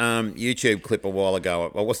this YouTube clip a while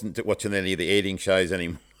ago. I wasn't watching any of the eating shows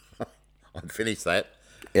anymore. I'd finished that.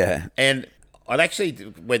 Yeah. And I'd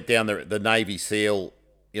actually went down the Navy SEAL,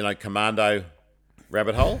 commando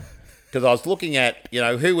rabbit hole, because I was looking at,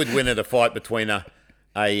 who would win at a fight between an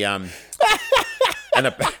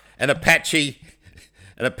Apache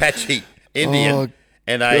Indian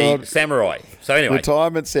and a samurai. So anyway,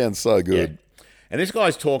 retirement sounds so good. Yeah. And this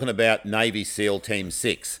guy's talking about Navy SEAL Team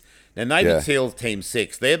 6. Now, Navy SEAL Team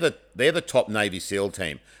 6, they're the top Navy SEAL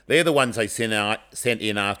team. They're the ones they sent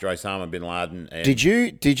in after Osama bin Laden. And Did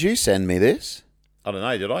you send me this? I don't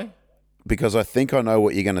know, did I? Because I think I know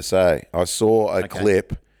what you're going to say. I saw a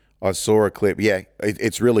clip. Yeah,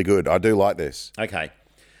 it's really good. I do like this. Okay.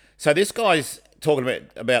 So this guy's talking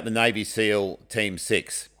about the Navy SEAL Team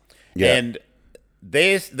 6. Yeah. And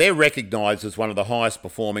they're recognised as one of the highest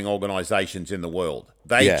performing organisations in the world.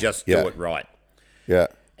 They just do it right. Yeah.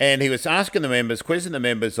 And he was asking the members, quizzing the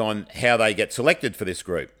members on how they get selected for this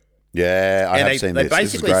group. Yeah, I have seen this. They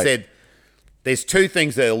basically said there's two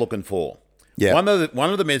things they're looking for. Yeah. One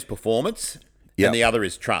of them is performance, and the other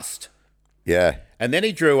is trust. Yeah. And then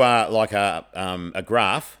he drew a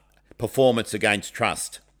graph, performance against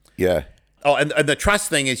trust. Yeah. Oh, and the trust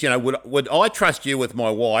thing is, would I trust you with my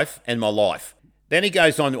wife and my life? Then he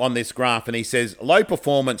goes on this graph and he says, low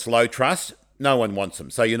performance, low trust, no one wants them,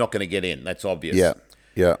 so you're not going to get in. That's obvious. Yeah.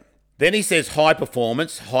 Yeah. Then he says high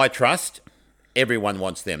performance, high trust, everyone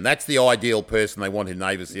wants them. That's the ideal person they want in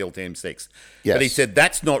Navy SEAL Team 6. Yes. But he said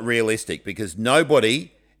that's not realistic because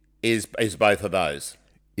nobody is both of those.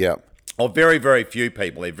 Yeah. Or very, very few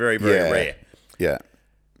people. They're very, very rare. Yeah.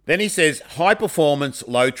 Then he says high performance,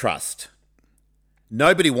 low trust.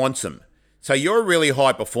 Nobody wants them. So you're a really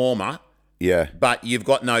high performer, but you've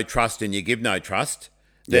got no trust and you give no trust,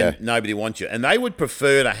 then nobody wants you. And they would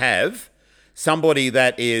prefer to have somebody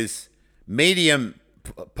that is medium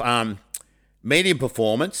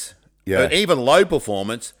performance, but even low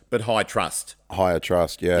performance, but high trust. Higher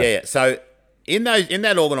trust, yeah. Yeah. So in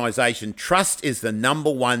that organisation, trust is the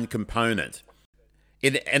number one component.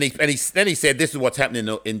 Then he said this is what's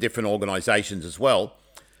happening in different organisations as well.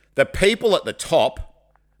 The people at the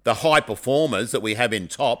top, the high performers that we have in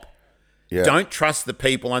top, don't trust the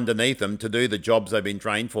people underneath them to do the jobs they've been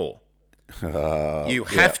trained for. You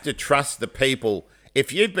have to trust the people.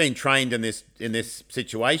 If you've been trained in this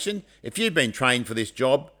situation, if you've been trained for this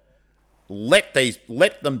job, let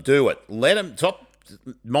them do it. Let them stop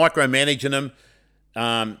micromanaging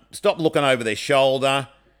them. Stop looking over their shoulder.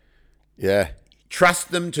 Yeah.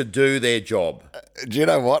 Trust them to do their job. Do you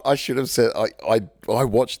know what? I should have said, I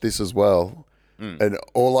watched this as well, and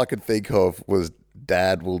all I could think of was,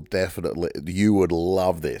 Dad will definitely, you would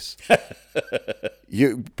love this.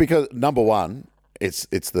 Because number one, it's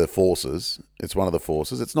the forces. It's one of the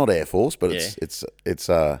forces. It's not Air Force, but it's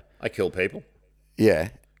I kill people. Yeah.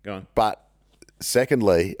 Go on. But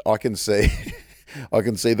secondly, I can see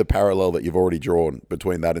the parallel that you've already drawn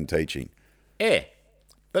between that and teaching. Yeah.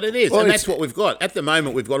 But it is, and that's what we've got. At the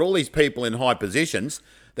moment, we've got all these people in high positions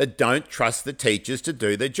that don't trust the teachers to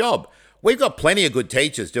do their job. We've got plenty of good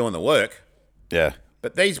teachers doing the work. Yeah.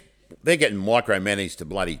 But they're getting micromanaged to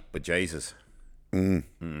bloody bejesus. I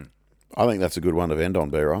think that's a good one to end on,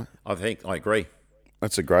 B-Right. I agree.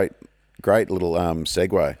 That's a great little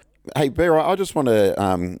segue. Hey, B-Right, I just want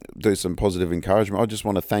to do some positive encouragement. I just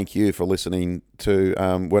want to thank you for listening to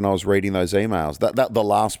when I was reading those emails. That the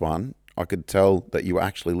last one, I could tell that you were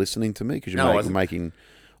actually listening to me because you're making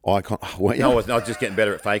eye contact. No, I was just getting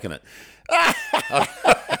better at faking it.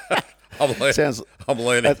 I'm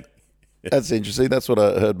learning. That's interesting. That's what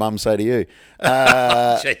I heard Mum say to you.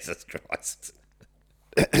 Jesus Christ.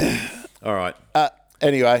 All right.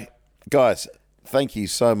 Anyway, guys, thank you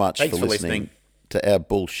so much for listening to our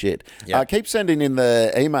bullshit. Yep. Keep sending in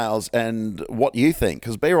the emails and what you think,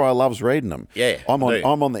 because B-Rai loves reading them. Yeah, I'm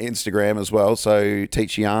on the Instagram as well, so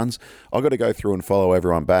Teach Yarns. I've got to go through and follow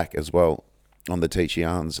everyone back as well on the Teach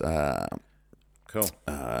Yarns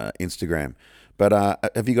Instagram. But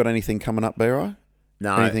have you got anything coming up, B-Rai?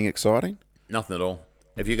 No. Anything exciting? Nothing at all.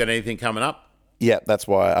 Have you got anything coming up? Yeah, that's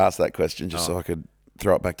why I asked that question, just so I could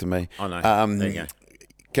throw it back to me. I know. There you go.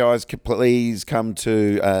 Guys, please come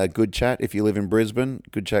to Good Chat if you live in Brisbane.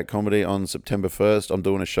 Good Chat Comedy on September 1st. I'm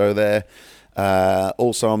doing a show there.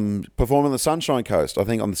 Also, I'm performing on the Sunshine Coast, I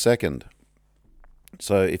think on the 2nd.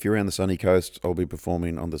 So if you're around the sunny coast, I'll be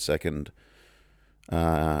performing on the 2nd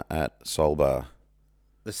at Soul Bar.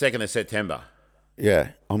 The 2nd of September?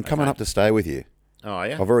 Yeah. I'm coming up to stay with you. Oh,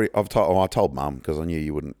 yeah? I told Mum because I knew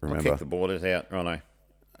you wouldn't remember. I'll kick the borders out, righto.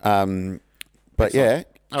 But yeah,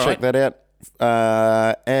 check that out.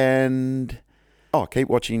 And keep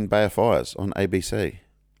watching Bay of Fires on ABC.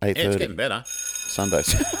 8:30. Yeah, it's getting better.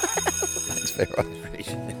 Sundays. Thanks, very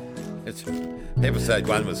much. Episode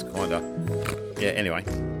 1 was kind of... Yeah, anyway.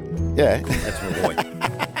 Yeah. That's my boy.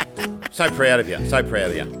 So proud of you. So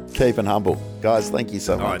proud of you. Keeping humble. Guys, thank you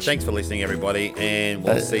so much. All right, thanks for listening, everybody, and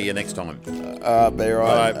we'll see you next time. Be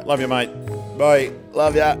right. Bye. Love you, mate. Bye.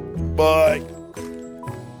 Love ya. Bye.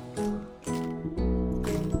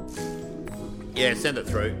 Yeah, send it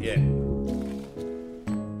through. Yeah.